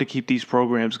afford to keep these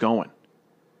programs going?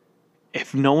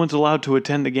 If no one's allowed to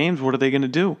attend the games, what are they going to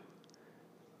do?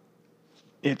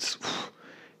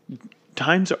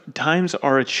 Times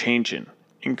are a-changing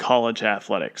in college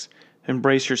athletics.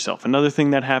 Embrace yourself. Another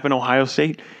thing that happened, Ohio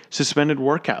State suspended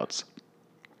workouts.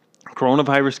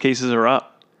 Coronavirus cases are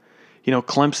up.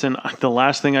 Clemson, the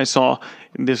last thing I saw,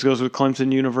 and this goes with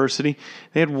Clemson University,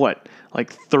 they had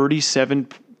 37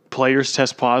 players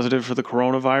test positive for the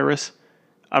coronavirus.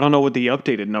 I don't know what the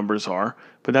updated numbers are,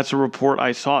 but that's a report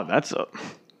I saw.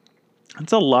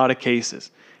 That's a lot of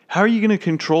cases. How are you going to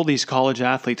control these college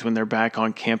athletes when they're back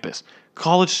on campus?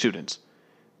 College students.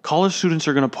 College students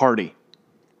are going to party.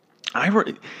 I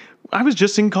was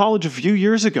just in college a few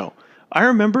years ago. I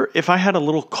remember if I had a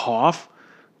little cough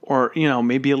or,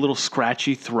 maybe a little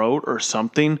scratchy throat or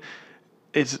something,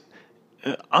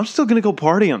 I'm still going to go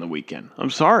party on the weekend. I'm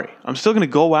sorry. I'm still going to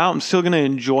go out. I'm still going to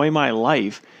enjoy my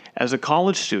life as a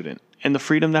college student and the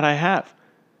freedom that I have.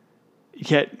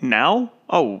 Yet now,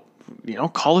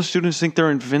 college students think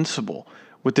they're invincible.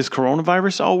 With this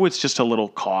coronavirus, it's just a little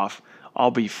cough.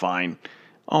 I'll be fine.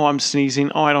 Oh, I'm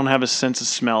sneezing. Oh, I don't have a sense of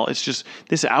smell. It's just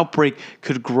this outbreak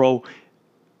could grow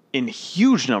in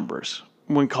huge numbers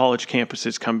when college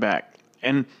campuses come back.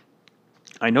 And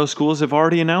I know schools have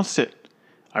already announced it.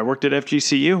 I worked at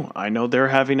FGCU. I know they're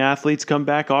having athletes come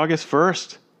back August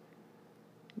 1st.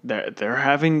 They're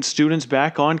having students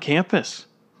back on campus.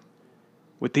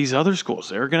 With these other schools,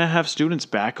 they're going to have students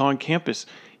back on campus.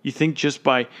 You think just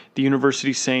by the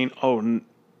university saying,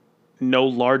 no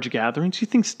large gatherings, you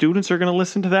think students are going to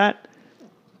listen to that?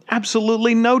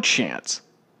 Absolutely no chance.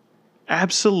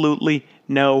 Absolutely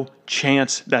no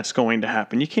chance that's going to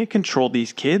happen. You can't control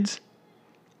these kids.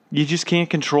 You just can't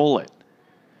control it.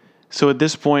 So at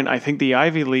this point, I think the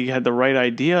Ivy League had the right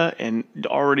idea and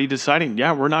already deciding,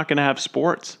 we're not going to have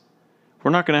sports.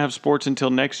 We're not going to have sports until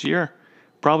next year.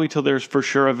 Probably till there's for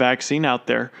sure a vaccine out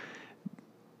there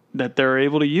that they're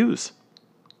able to use.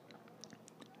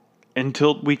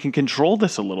 Until we can control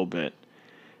this a little bit.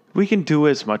 We can do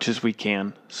as much as we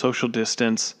can. Social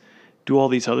distance, do all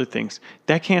these other things.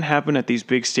 That can't happen at these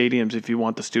big stadiums if you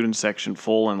want the student section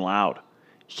full and loud.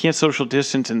 You can't social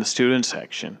distance in the student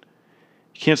section.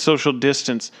 You can't social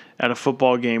distance at a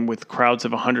football game with crowds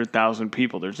of 100,000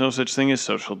 people. There's no such thing as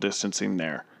social distancing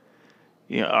there.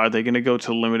 Are they going to go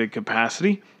to limited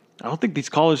capacity? I don't think these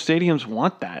college stadiums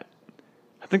want that.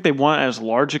 I think they want as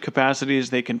large a capacity as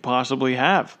they can possibly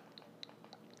have.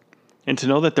 And to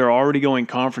know that they're already going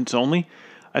conference only,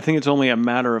 I think it's only a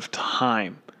matter of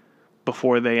time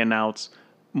before they announce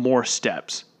more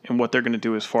steps in what they're going to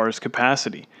do as far as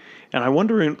capacity. And I'm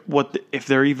wondering if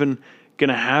they're even going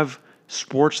to have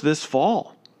sports this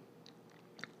fall.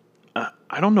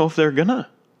 I don't know if they're going to.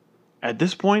 At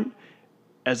this point,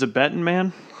 as a betting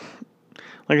man,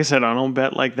 like I said, I don't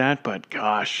bet like that, but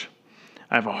gosh,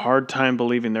 I have a hard time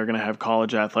believing they're going to have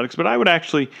college athletics. But I would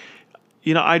actually,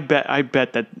 I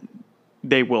bet that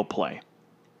they will play.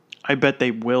 I bet they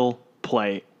will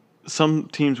play. Some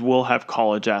teams will have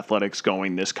college athletics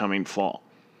going this coming fall.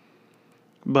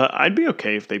 But I'd be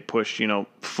okay if they push,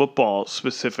 football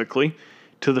specifically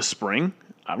to the spring.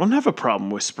 I don't have a problem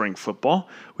with spring football.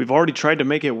 We've already tried to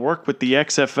make it work with the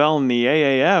XFL and the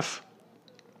AAF.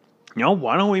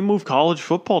 Why don't we move college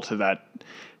football to that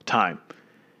time?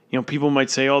 People might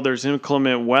say, there's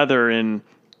inclement weather in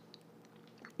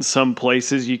some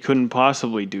places. You couldn't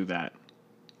possibly do that.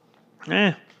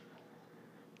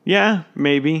 Yeah,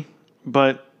 maybe.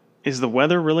 But is the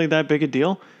weather really that big a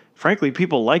deal? Frankly,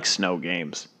 people like snow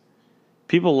games.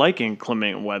 People like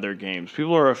inclement weather games.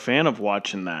 People are a fan of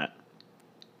watching that.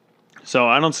 So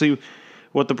I don't see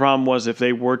what the problem was if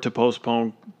they were to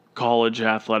postpone college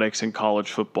athletics and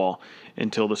college football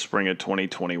until the spring of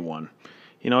 2021.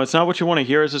 It's not what you want to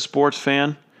hear as a sports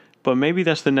fan, but maybe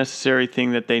that's the necessary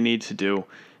thing that they need to do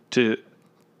to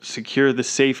secure the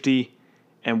safety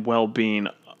and well-being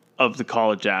of the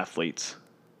college athletes.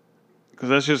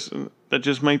 Because that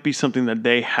just might be something that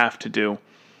they have to do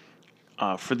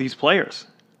for these players.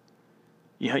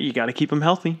 You got to keep them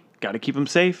healthy, got to keep them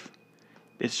safe.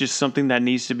 It's just something that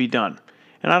needs to be done.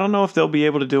 And I don't know if they'll be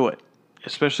able to do it,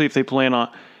 especially if they plan on,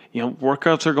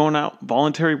 workouts are going out,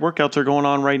 voluntary workouts are going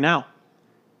on right now.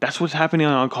 That's what's happening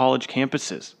on college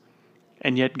campuses.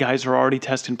 And yet guys are already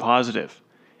testing positive,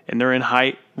 and they're in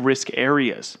high-risk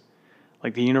areas.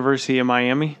 Like the University of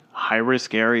Miami,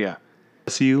 high-risk area.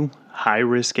 SU,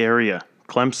 high-risk area.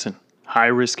 Clemson,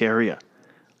 high-risk area.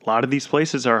 A lot of these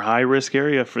places are high-risk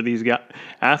area for these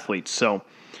athletes. So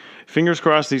fingers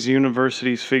crossed these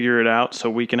universities figure it out so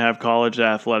we can have college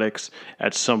athletics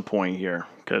at some point here.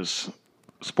 Because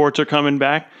sports are coming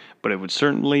back, but it would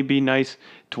certainly be nice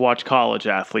to watch college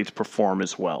athletes perform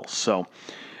as well. So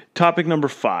topic number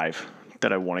 5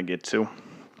 that I want to get to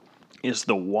is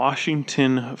the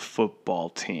Washington football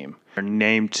team. They're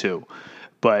named too.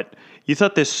 But you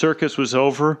thought this circus was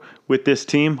over with this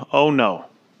team? Oh no.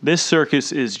 This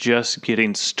circus is just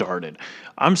getting started.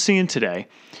 I'm seeing today,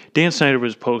 Dan Snyder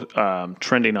was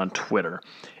trending on Twitter,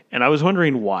 and I was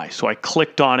wondering why. So I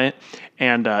clicked on it,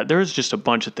 and there's just a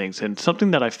bunch of things. And something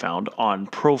that I found on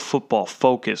Pro Football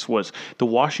Focus was the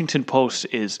Washington Post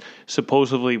is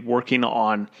supposedly working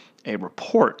on a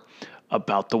report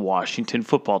about the Washington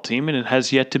football team, and it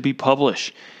has yet to be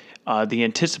published. The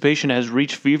anticipation has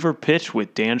reached fever pitch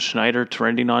with Dan Snyder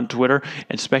trending on Twitter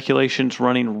and speculations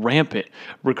running rampant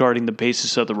regarding the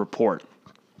basis of the report.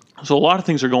 So a lot of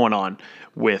things are going on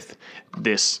with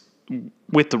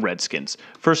the Redskins.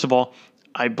 First of all,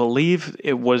 I believe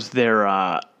it was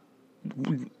their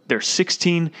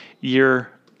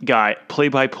 16-year guy,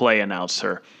 play-by-play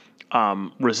announcer,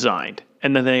 resigned,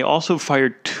 and then they also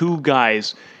fired 2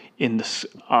 guys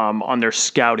on their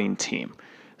scouting team.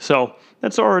 So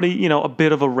that's already, a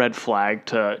bit of a red flag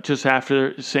to just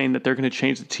after saying that they're going to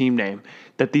change the team name,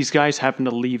 that these guys happen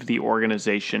to leave the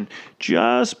organization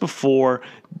just before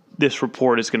this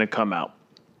report is going to come out.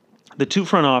 The 2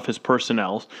 front office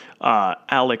personnel,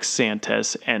 Alex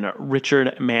Santos and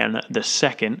Richard Mann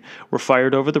II, were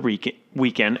fired over the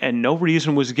weekend, and no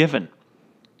reason was given.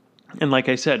 And like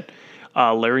I said,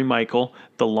 Larry Michael,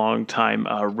 the longtime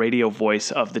radio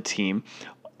voice of the team,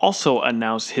 also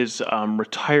announced his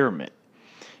retirement.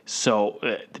 So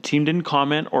the team didn't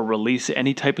comment or release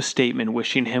any type of statement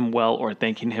wishing him well or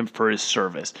thanking him for his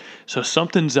service. So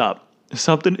something's up.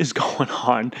 Something is going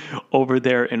on over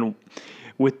there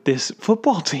with this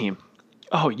football team.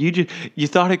 Oh, you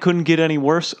thought it couldn't get any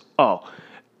worse? Oh,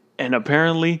 and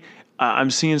apparently I'm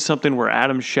seeing something where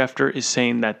Adam Schefter is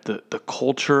saying that the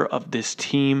culture of this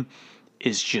team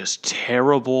is just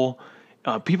terrible.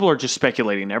 People are just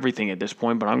speculating everything at this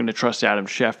point, but I'm going to trust Adam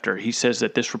Schefter. He says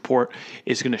that this report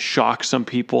is going to shock some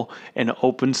people and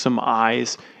open some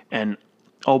eyes, and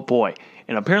oh boy.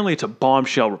 And apparently it's a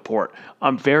bombshell report.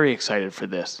 I'm very excited for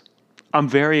this. I'm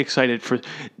very excited for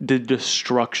the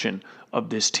destruction of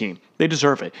this team. They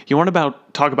deserve it. You want to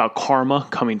talk about karma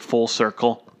coming full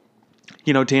circle?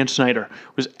 Dan Snyder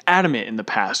was adamant in the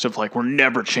past of we're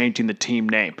never changing the team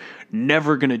name.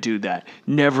 Never going to do that.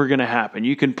 Never going to happen.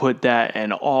 You can put that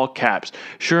in all caps.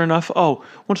 Sure enough,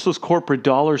 once those corporate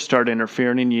dollars start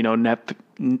interfering,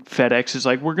 FedEx is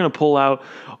we're going to pull out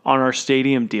on our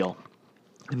stadium deal.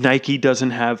 Nike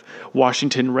doesn't have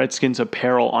Washington Redskins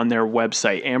apparel on their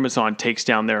website. Amazon takes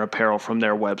down their apparel from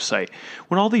their website.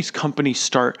 When all these companies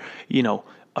start,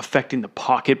 affecting the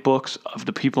pocketbooks of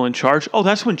the people in charge,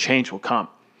 that's when change will come.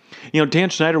 Dan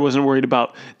Snyder wasn't worried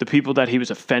about the people that he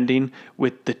was offending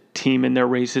with the team in their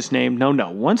racist name.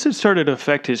 No. Once it started to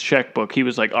affect his checkbook, he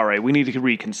was like, all right, we need to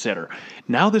reconsider.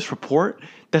 Now this report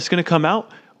that's going to come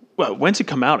out, well, when's it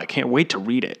come out? I can't wait to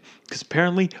read it, because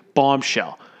apparently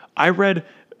bombshell. I read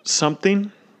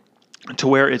something to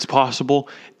where it's possible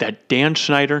that Dan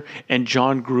Snyder and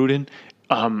John Gruden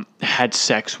had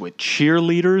sex with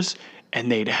cheerleaders,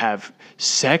 and they'd have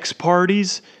sex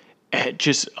parties, and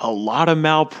just a lot of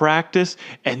malpractice,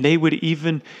 and they would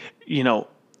even,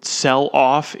 sell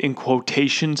off, in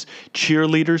quotations,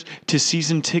 cheerleaders to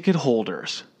season ticket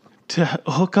holders to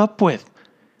hook up with.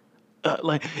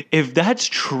 If that's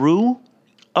true,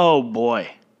 oh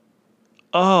boy.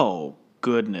 Oh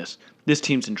goodness. This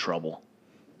team's in trouble.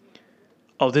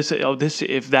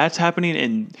 If that's happening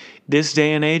in this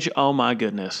day and age, oh my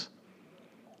goodness.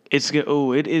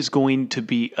 It is going to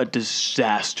be a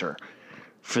disaster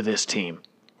for this team.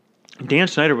 Dan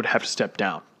Snyder would have to step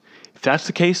down. If that's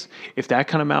the case, if that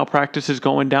kind of malpractice is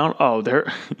going down,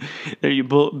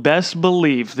 you best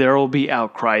believe there will be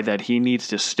outcry that he needs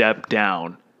to step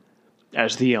down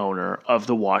as the owner of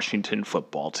the Washington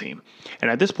football team.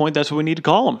 And at this point, that's what we need to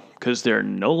call them, because they're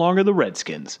no longer the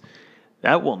Redskins.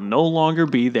 That will no longer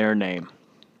be their name.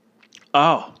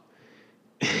 Like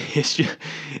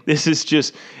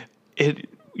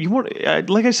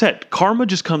I said, karma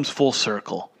just comes full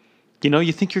circle.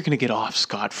 You think you're going to get off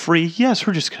scot-free. Yes,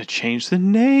 we're just going to change the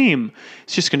name.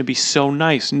 It's just going to be so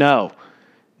nice. No.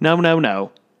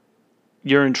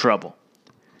 You're in trouble.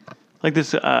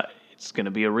 It's going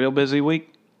to be a real busy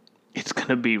week. It's going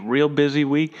to be a real busy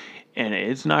week, and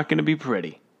it's not going to be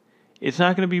pretty. It's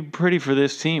not going to be pretty for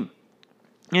this team.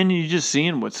 And you're just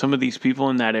seeing what some of these people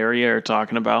in that area are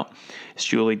talking about. It's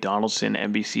Julie Donaldson,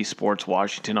 NBC Sports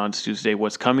Washington on Tuesday.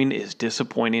 What's coming is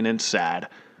disappointing and sad.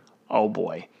 Oh,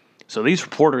 boy. So these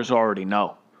reporters already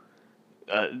know.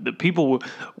 The people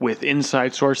with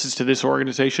inside sources to this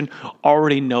organization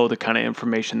already know the kind of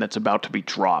information that's about to be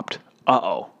dropped.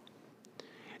 Uh-oh.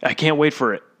 I can't wait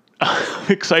for it.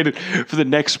 I'm excited for the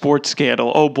next sports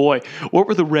scandal. Oh boy, what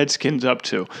were the Redskins up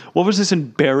to? What was this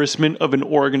embarrassment of an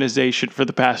organization for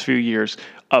the past few years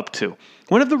up to?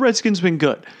 When have the Redskins been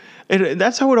good? And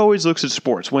that's how it always looks at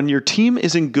sports. When your team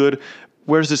isn't good,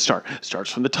 where does it start? It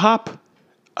starts from the top.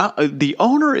 The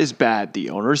owner is bad. The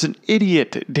owner is an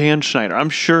idiot, Dan Snyder. I'm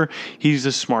sure he's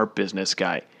a smart business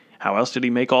guy. How else did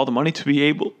he make all the money to be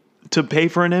able to pay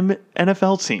for an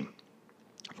NFL team?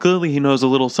 Clearly he knows a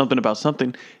little something about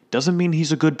something. Doesn't mean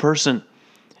he's a good person.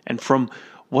 And from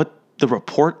what the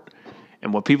report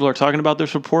and what people are talking about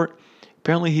this report,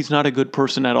 apparently he's not a good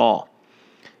person at all.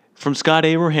 From Scott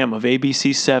Abraham of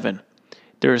ABC7,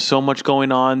 there is so much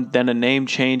going on, then a name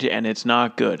change, and it's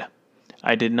not good.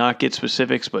 I did not get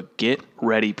specifics, but get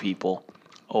ready, people.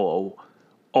 Oh,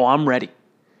 I'm ready.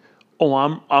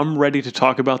 I'm ready to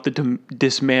talk about the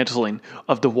dismantling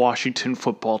of the Washington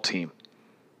football team.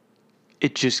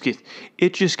 It just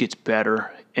gets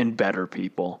better and better,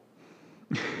 people.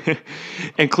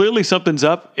 And clearly something's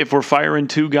up if we're firing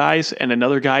two guys and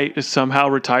another guy somehow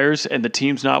retires and the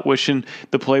team's not wishing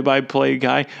the play-by-play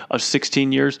guy of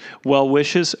 16 years well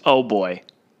wishes. Oh, boy.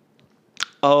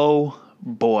 Oh,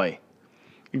 boy.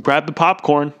 Grab the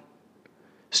popcorn.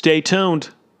 Stay tuned,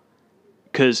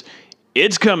 because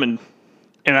it's coming,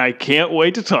 and I can't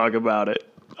wait to talk about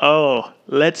it. Oh,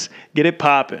 let's get it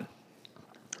popping.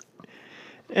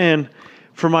 And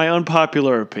for my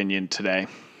unpopular opinion today,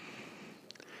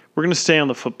 we're going to stay on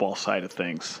the football side of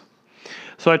things.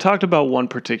 So I talked about one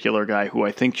particular guy who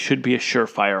I think should be a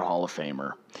surefire Hall of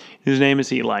Famer. His name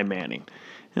is Eli Manning.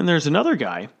 And there's another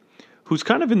guy who's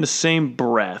kind of in the same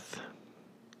breath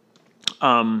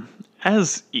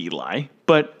as Eli,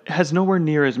 but has nowhere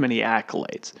near as many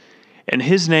accolades. And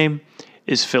his name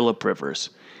is Philip Rivers.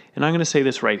 And I'm going to say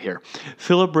this right here.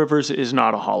 Philip Rivers is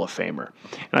not a Hall of Famer.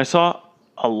 And I saw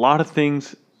a lot of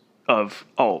things of,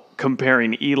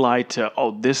 comparing Eli to,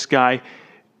 this guy.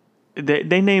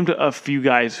 They named a few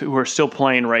guys who are still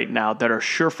playing right now that are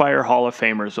surefire Hall of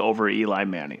Famers over Eli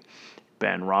Manning.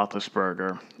 Ben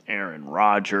Roethlisberger, Aaron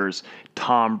Rodgers,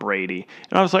 Tom Brady.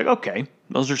 And I was like, okay,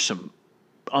 those are some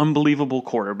unbelievable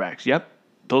quarterbacks. Yep,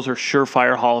 those are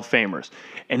surefire Hall of Famers.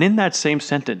 And in that same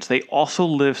sentence, they also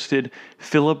listed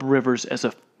Philip Rivers as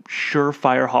a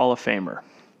surefire Hall of Famer.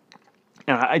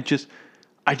 And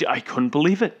I couldn't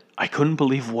believe it. I couldn't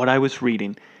believe what I was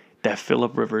reading, that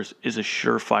Philip Rivers is a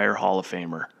surefire Hall of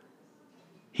Famer.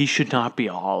 He should not be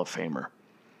a Hall of Famer.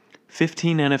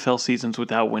 15 NFL seasons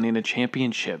without winning a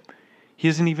championship. He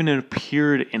hasn't even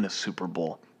appeared in a Super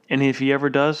Bowl. And if he ever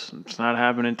does, it's not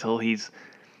happening until he's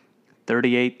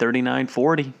 38, 39,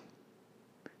 40.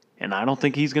 And I don't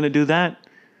think he's going to do that.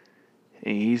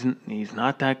 He's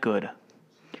not that good.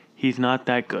 He's not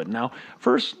that good. Now,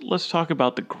 first, let's talk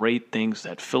about the great things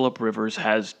that Philip Rivers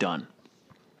has done.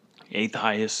 8th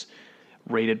highest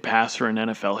rated passer in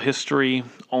NFL history.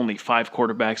 Only 5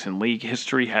 quarterbacks in league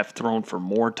history have thrown for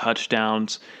more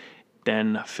touchdowns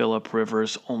than Philip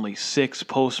Rivers. Only 6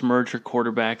 post-merger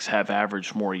quarterbacks have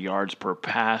averaged more yards per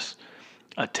pass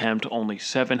attempt. Only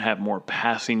 7 have more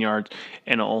passing yards,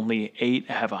 and only 8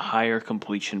 have a higher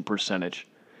completion percentage.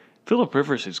 Philip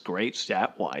Rivers is great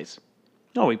stat-wise.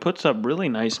 No, he puts up really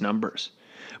nice numbers.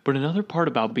 But another part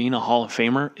about being a Hall of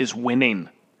Famer is winning.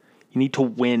 You need to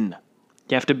win.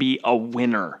 You have to be a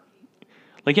winner.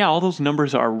 Like, yeah, all those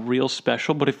numbers are real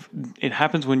special, but if it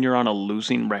happens when you're on a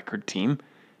losing record team,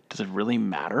 does it really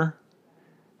matter?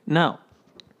 No.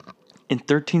 In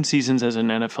 13 seasons as an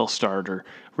NFL starter,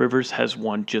 Rivers has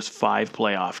won just 5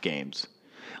 playoff games.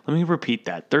 Let me repeat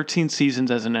that. 13 seasons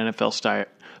as an NFL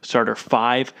starter,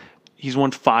 he's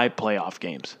won 5 playoff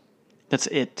games. That's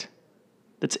it.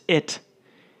 That's it.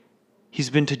 He's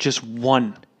been to just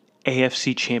 1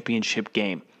 AFC championship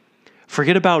game.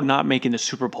 Forget about not making the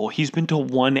Super Bowl. He's been to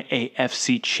 1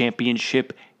 AFC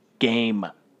championship game.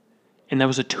 And that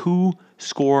was a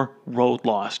 2-score road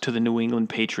loss to the New England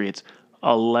Patriots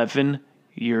 11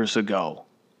 years ago.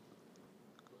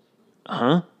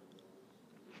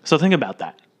 So think about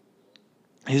that.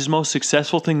 His most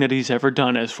successful thing that he's ever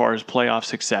done as far as playoff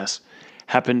success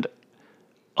happened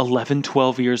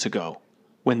 12 years ago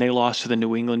when they lost to the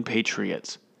New England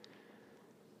Patriots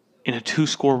in a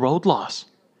 2-score road loss.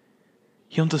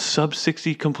 He owns a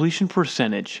sub-60 completion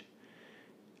percentage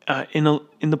in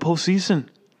the postseason.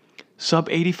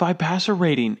 Sub-85 passer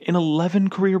rating in 11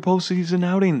 career postseason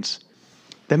outings.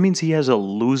 That means he has a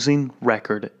losing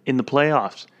record in the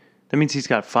playoffs. That means he's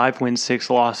got 5 wins, 6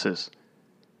 losses.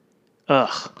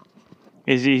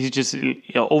 He's just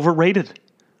overrated.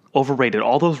 Overrated.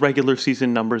 All those regular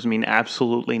season numbers mean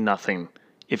absolutely nothing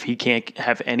if he can't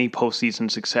have any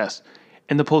postseason success.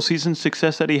 And the postseason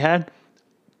success that he had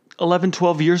 11,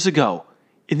 12 years ago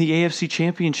in the AFC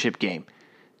Championship game.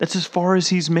 That's as far as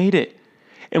he's made it.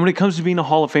 And when it comes to being a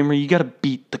Hall of Famer, you got to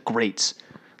beat the greats.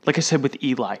 Like I said with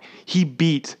Eli, he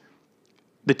beat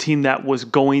the team that was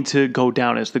going to go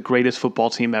down as the greatest football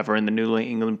team ever in the New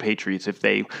England Patriots if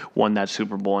they won that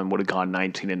Super Bowl and would have gone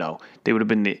 19-0. They would have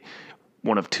been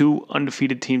one of 2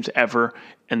 undefeated teams ever,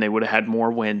 and they would have had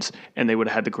more wins, and they would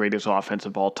have had the greatest offense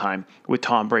of all time with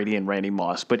Tom Brady and Randy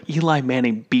Moss. But Eli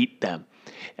Manning beat them.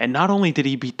 And not only did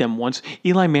he beat them once,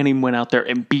 Eli Manning went out there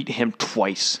and beat him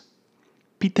twice.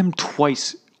 Beat them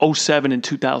twice, 2007 and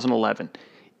 2011.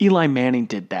 Eli Manning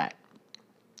did that.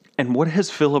 And what has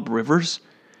Phillip Rivers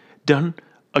done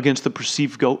against the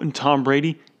perceived GOAT and Tom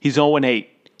Brady? He's 0-8.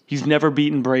 He's never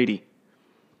beaten Brady.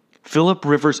 Phillip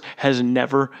Rivers has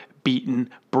never beaten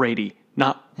Brady.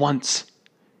 Not once.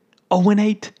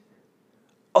 0-8.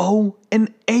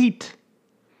 0-8.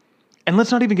 And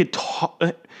let's not even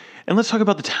and let's talk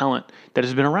about the talent that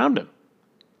has been around him.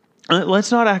 Let's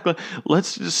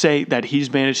just say that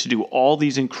he's managed to do all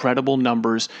these incredible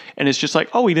numbers, and it's just like,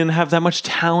 oh, he didn't have that much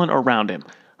talent around him.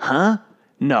 Huh?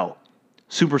 No.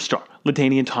 Superstar.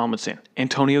 LaDainian Tomlinson.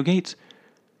 Antonio Gates.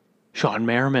 Sean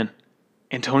Merriman.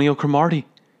 Antonio Cromartie.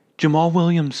 Jamal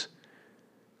Williams.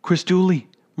 Chris Dooley.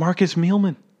 Marcus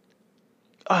Mielman.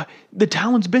 The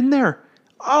talent's been there.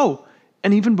 Oh,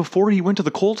 and even before he went to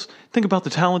the Colts, think about the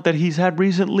talent that he's had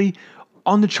recently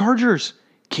on the Chargers.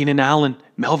 Keenan Allen,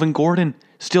 Melvin Gordon,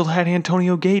 still had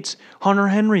Antonio Gates, Hunter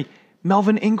Henry,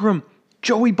 Melvin Ingram,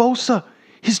 Joey Bosa.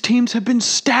 His teams have been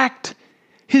stacked.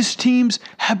 His teams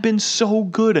have been so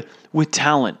good with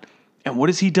talent. And what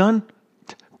has he done?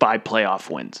 5 playoff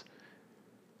wins.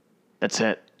 That's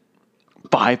it.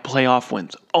 5 playoff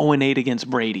wins. 0-8 against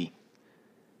Brady.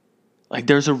 Like,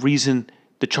 there's a reason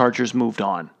the Chargers moved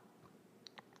on.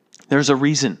 There's a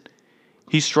reason.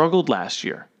 He struggled last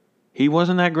year. He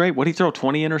wasn't that great. What did he throw,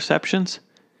 20 interceptions?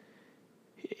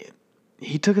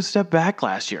 He took a step back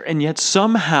last year. And yet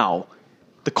somehow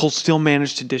the Colts still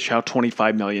managed to dish out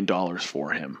 $25 million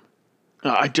for him.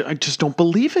 I just don't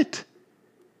believe it.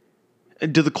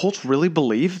 Do the Colts really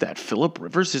believe that Phillip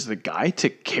Rivers is the guy to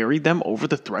carry them over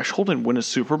the threshold and win a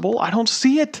Super Bowl? I don't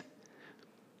see it.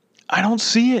 I don't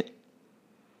see it.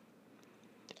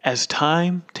 As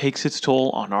time takes its toll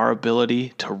on our ability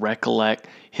to recollect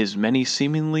his many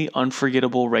seemingly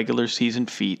unforgettable regular season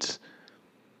feats,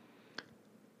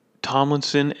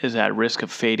 Tomlinson is at risk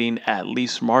of fading at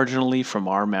least marginally from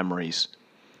our memories.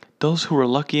 Those who were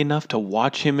lucky enough to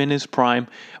watch him in his prime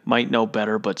might know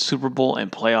better, but Super Bowl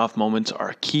and playoff moments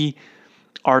are key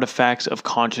artifacts of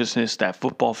consciousness that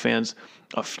football fans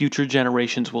of future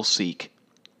generations will seek.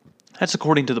 That's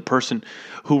according to the person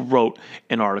who wrote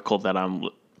an article that I'm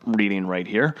reading right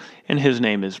here, and his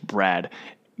name is Brad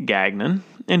Gagnon,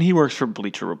 and he works for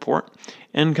Bleacher Report.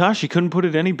 And gosh, he couldn't put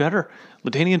it any better.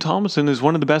 LaDainian Tomlinson is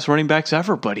one of the best running backs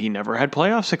ever, but he never had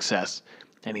playoff success.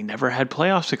 And he never had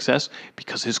playoff success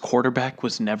because his quarterback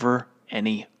was never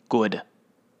any good.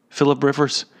 Phillip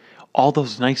Rivers, all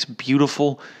those nice,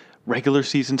 beautiful regular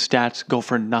season stats go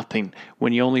for nothing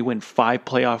when you only win 5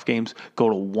 playoff games, go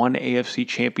to 1 AFC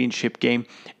championship game,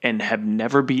 and have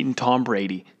never beaten Tom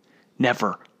Brady.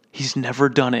 Never. He's never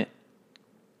done it.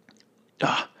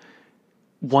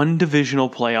 One divisional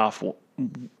playoff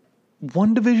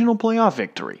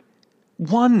victory.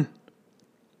 1.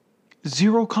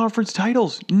 0 conference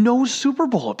titles. No Super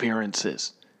Bowl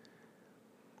appearances.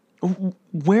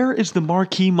 Where is the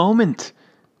marquee moment?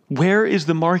 Where is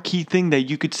the marquee thing that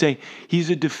you could say he's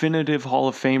a definitive Hall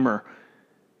of Famer?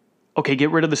 Okay, get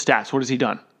rid of the stats. What has he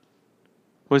done?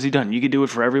 What has he done? You can do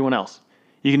it for everyone else.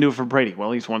 You can do it for Brady.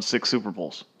 Well, he's won 6 Super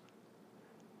Bowls.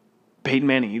 Peyton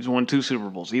Manning, he's won 2 Super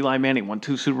Bowls. Eli Manning won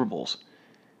 2 Super Bowls.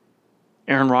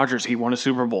 Aaron Rodgers, he won a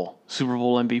Super Bowl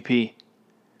MVP.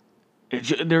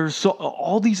 There's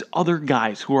all these other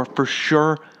guys who are for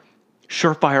sure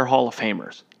surefire Hall of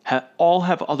Famers. All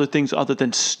have other things other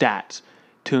than stats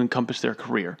to encompass their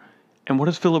career. And what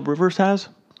does Phillip Rivers has?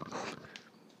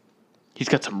 He's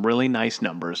got some really nice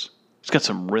numbers. He's got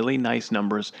some really nice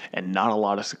numbers and not a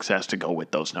lot of success to go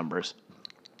with those numbers.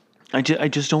 I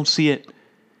just don't see it.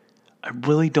 I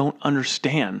really don't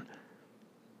understand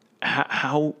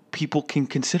how people can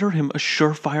consider him a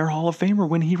surefire Hall of Famer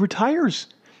when he retires.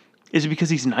 Is it because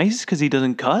he's nice? Because he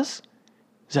doesn't cuss?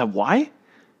 Is that why?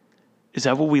 Is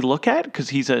that what we look at? Because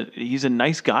he's a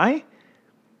nice guy?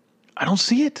 I don't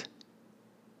see it.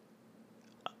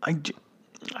 I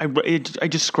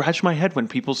just scratch my head when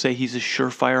people say he's a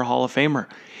surefire Hall of Famer.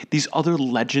 These other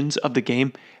legends of the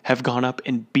game have gone up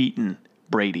and beaten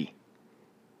Brady.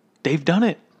 They've done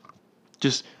it.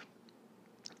 Just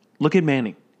look at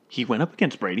Manning. He went up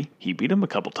against Brady. He beat him a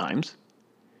couple times.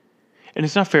 And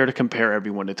it's not fair to compare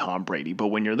everyone to Tom Brady, but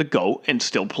when you're the GOAT and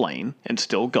still playing and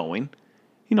still going,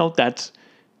 that's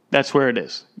where it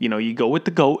is. You go with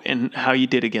the GOAT and how you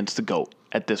did against the GOAT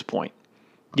at this point.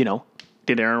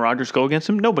 Did Aaron Rodgers go against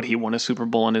him? No, but he won a Super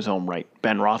Bowl in his own right.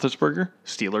 Ben Roethlisberger,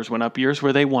 Steelers went up years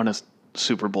where they won a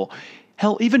Super Bowl.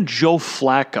 Hell, even Joe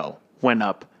Flacco went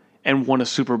up and won a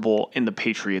Super Bowl in the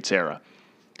Patriots era.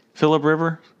 Phillip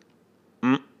Rivers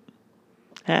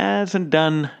hasn't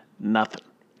done nothing.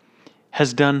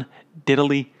 Has done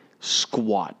diddly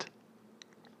squat.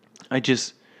 I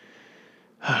just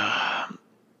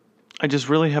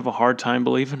really have a hard time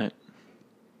believing it.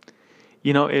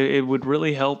 You know, it would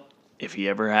really help if he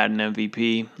ever had an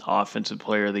MVP, Offensive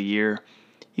Player of the Year,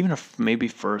 even maybe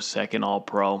first, second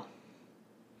All-Pro.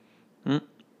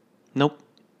 Nope.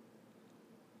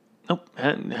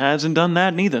 Hasn't done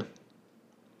that neither.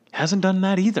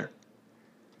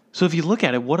 So if you look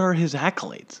at it, what are his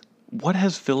accolades? What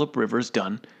has Phillip Rivers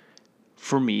done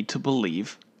for me to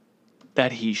believe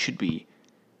that he should be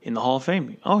in the Hall of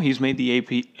Fame? Oh, he's made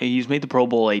the Pro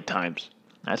Bowl 8 times.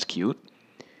 That's cute.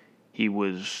 He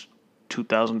was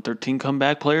 2013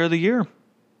 Comeback Player of the Year.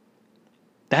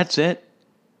 That's it.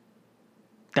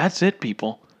 That's it,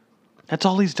 people. That's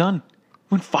all he's done.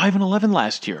 Went 5-11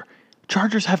 last year.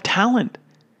 Chargers have talent.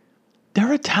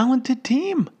 They're a talented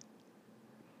team.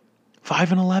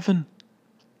 5-11.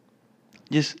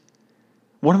 Just,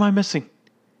 what am I missing?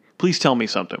 Please tell me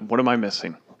something. What am I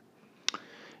missing?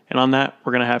 And on that,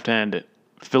 we're going to have to end it.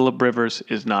 Phillip Rivers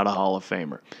is not a Hall of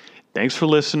Famer. Thanks for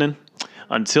listening.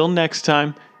 Until next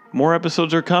time, more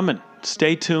episodes are coming.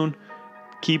 Stay tuned.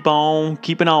 Keep on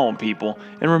keeping on, people.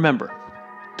 And remember,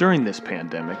 during this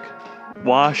pandemic,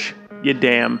 wash your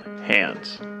damn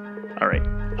hands. All right,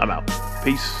 I'm out.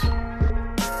 Peace.